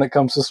normie when it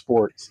comes to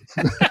sports.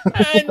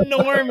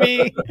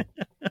 Normie.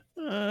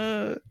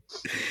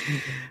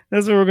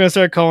 That's what we're going to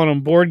start calling them,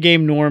 board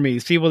game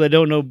normies. People that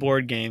don't know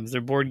board games.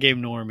 They're board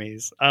game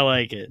normies. I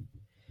like it.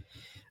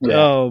 Yeah.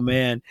 Oh,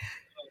 man.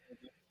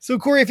 So,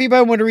 Corey, if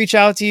anybody wanted to reach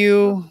out to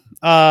you,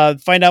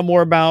 find out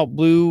more about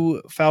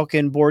Blue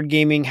Falcon Board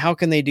Gaming, how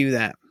can they do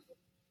that?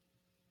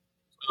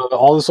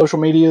 All the social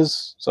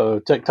medias. So,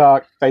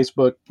 TikTok,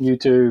 Facebook,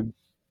 YouTube,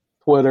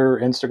 Twitter,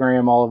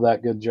 Instagram, all of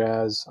that good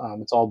jazz.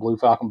 It's all Blue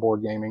Falcon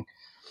Board Gaming.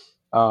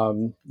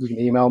 You can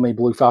email me,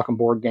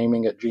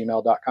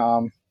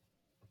 bluefalconboardgaming@gmail.com.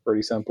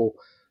 Pretty simple.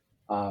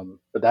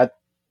 But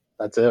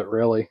that's it,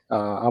 really.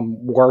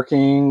 I'm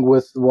working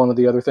with one of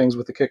the other things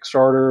with the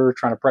Kickstarter,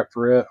 trying to prep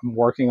for it. I'm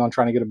working on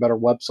trying to get a better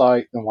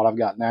website than what I've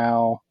got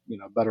now,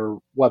 better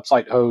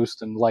website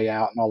host and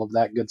layout and all of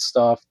that good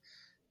stuff.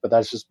 But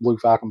that's just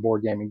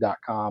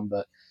bluefalconboardgaming.com.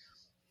 But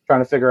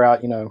trying to figure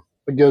out,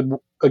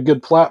 a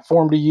good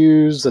platform to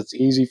use that's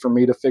easy for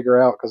me to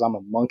figure out because I'm a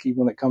monkey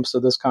when it comes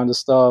to this kind of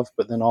stuff,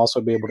 but then also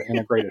be able to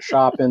integrate a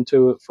shop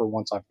into it for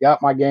once I've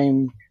got my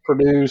game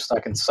produced, I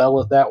can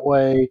sell it that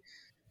way.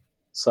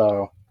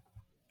 So,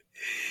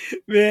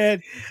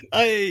 man,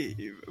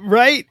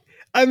 right?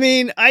 I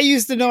mean, I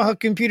used to know how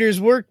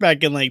computers worked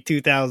back in like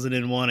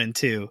 2001 and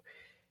 2,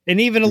 and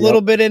even a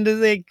little bit into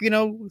like,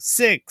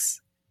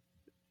 6.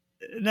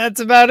 And that's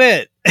about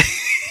it.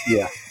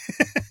 Yeah.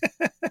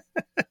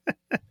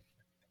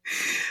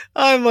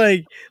 I'm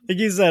like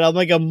you said, I'm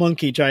like a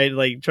monkey trying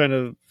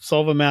to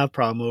solve a math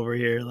problem over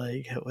here.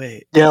 Like,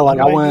 wait. Yeah, like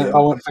I went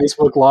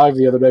Facebook Live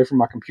the other day from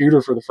my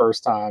computer for the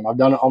first time. I've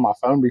done it on my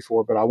phone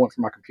before, but I went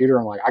from my computer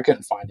and like I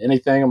couldn't find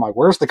anything. I'm like,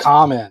 where's the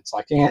comments?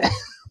 I can't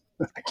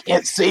I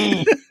can't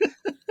see.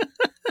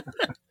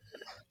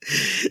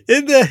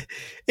 And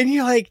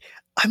you're like,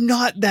 I'm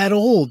not that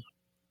old.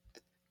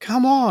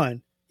 Come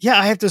on. Yeah,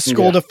 I have to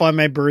scroll to find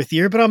my birth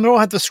year, but I don't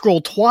have to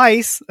scroll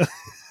twice.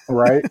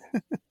 Right.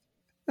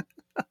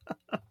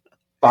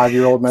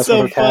 5-year-old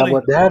messing with her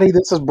tablet. Daddy,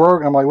 this is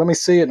broken. I'm like, let me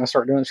see it. And I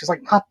start doing it. She's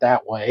like, not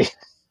that way.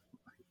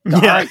 All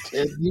right,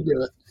 kid, you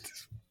do it.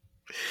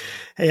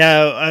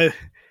 Yeah,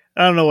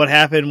 I don't know what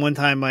happened one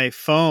time. My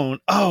phone.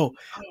 Oh,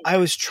 I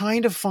was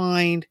trying to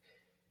find.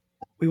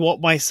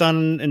 My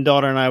son and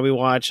daughter and I, we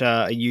watch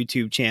a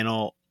YouTube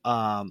channel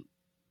on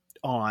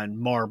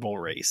marble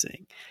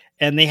racing.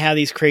 And they have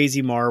these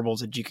crazy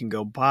marbles that you can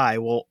go buy.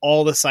 Well,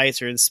 all the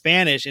sites are in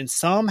Spanish. And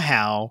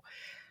somehow,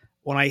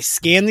 when I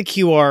scanned the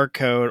QR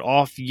code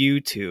off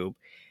YouTube,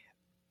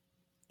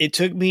 it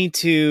took me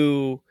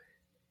to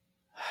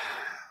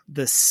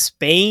the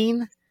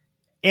Spain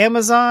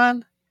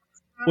Amazon,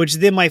 which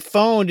then my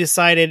phone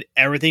decided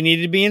everything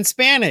needed to be in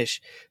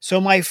Spanish. So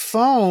my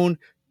phone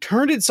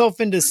turned itself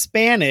into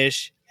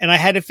Spanish, and I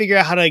had to figure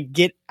out how to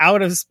get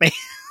out of Spanish.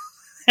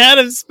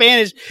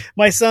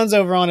 My son's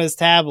over on his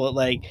tablet,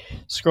 like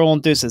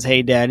scrolling through, says,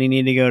 "Hey, Dad, you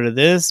need to go to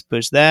this,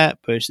 push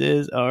that, push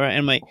this." All right. And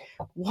I'm like,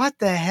 what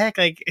the heck?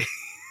 Like,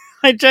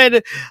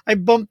 I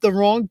bumped the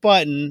wrong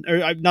button,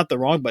 or not the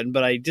wrong button,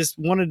 but I just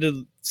wanted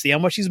to see how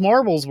much these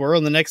marbles were.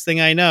 And the next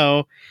thing I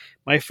know,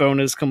 my phone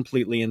is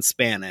completely in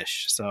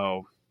Spanish.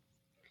 So,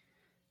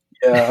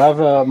 yeah,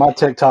 I've my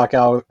TikTok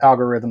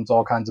algorithm's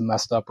all kinds of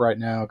messed up right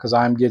now because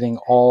I'm getting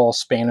all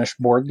Spanish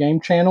board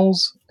game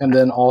channels and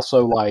then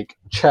also like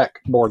Czech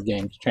board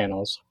games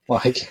channels.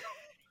 Like,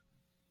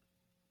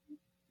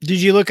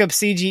 did you look up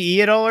CGE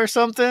at all or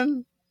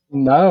something?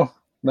 No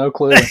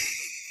clue.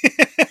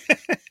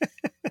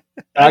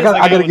 I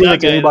got to give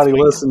it to anybody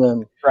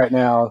listening right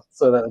now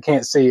so that they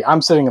can't see.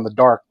 I'm sitting in the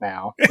dark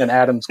now, and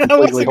Adam's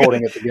completely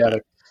holding it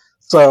together.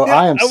 So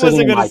I am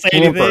sitting in my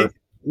camper. Anything.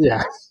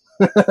 Yeah.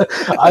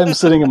 I'm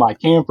sitting in my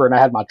camper, and I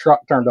had my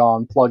truck turned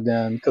on, plugged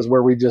in, because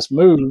where we just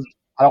moved,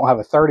 I don't have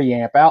a 30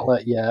 amp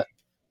outlet yet.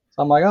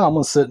 So I'm like, I'm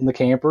going to sit in the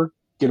camper,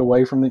 get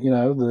away from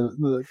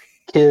the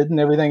kid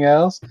and everything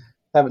else,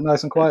 have it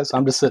nice and quiet. So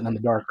I'm just sitting in the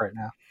dark right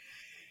now.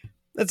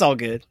 That's all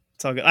good.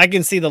 It's all good. I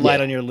can see the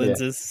light on your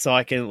lenses, so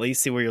I can at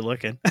least see where you're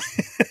looking.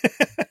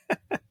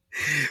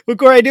 Well,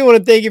 Corey, I do want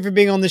to thank you for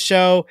being on the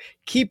show.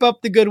 Keep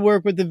up the good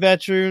work with the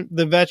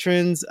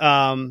veterans.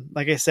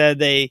 Like I said,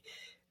 they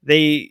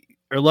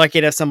are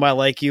lucky to have somebody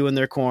like you in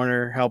their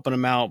corner, helping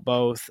them out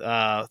both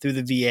through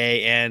the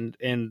VA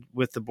and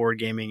with the board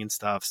gaming and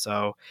stuff.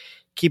 So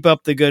keep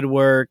up the good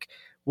work.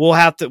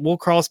 We'll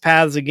cross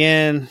paths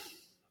again.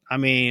 I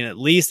mean, at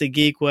least at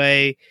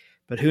Geekway,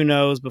 but who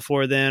knows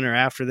before then or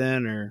after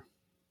then or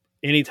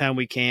anytime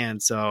we can.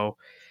 So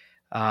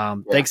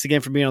thanks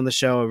again for being on the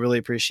show. I really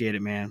appreciate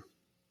it, man.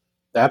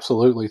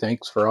 Absolutely.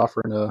 Thanks for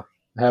offering to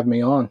have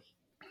me on.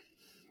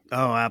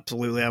 Oh,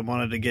 absolutely. I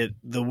wanted to get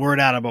the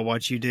word out about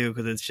what you do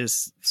because it's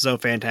just so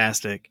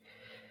fantastic.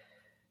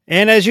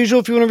 And as usual,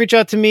 if you want to reach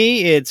out to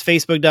me, it's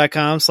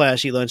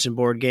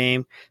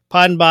facebook.com/eatlunchandboardgame,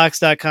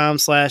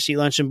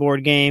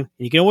 poddenbox.com/eatlunchandboardgame. And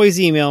you can always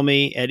email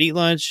me at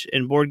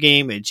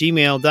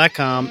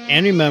eatlunchandboardgame@gmail.com.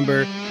 And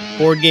remember,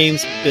 board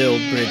games build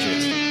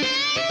bridges.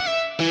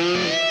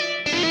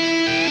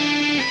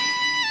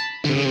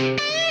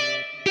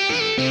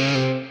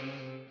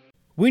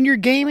 When you're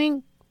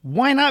gaming,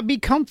 why not be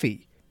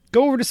comfy?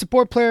 Go over to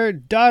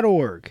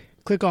supportplayer.org.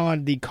 Click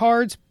on the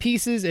cards,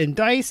 pieces, and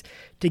dice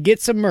to get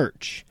some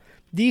merch.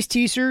 These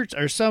t-shirts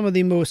are some of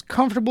the most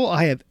comfortable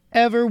I have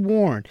ever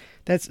worn.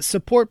 That's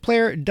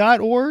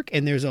supportplayer.org,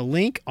 and there's a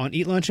link on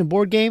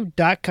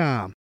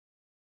eatlunchandboardgame.com.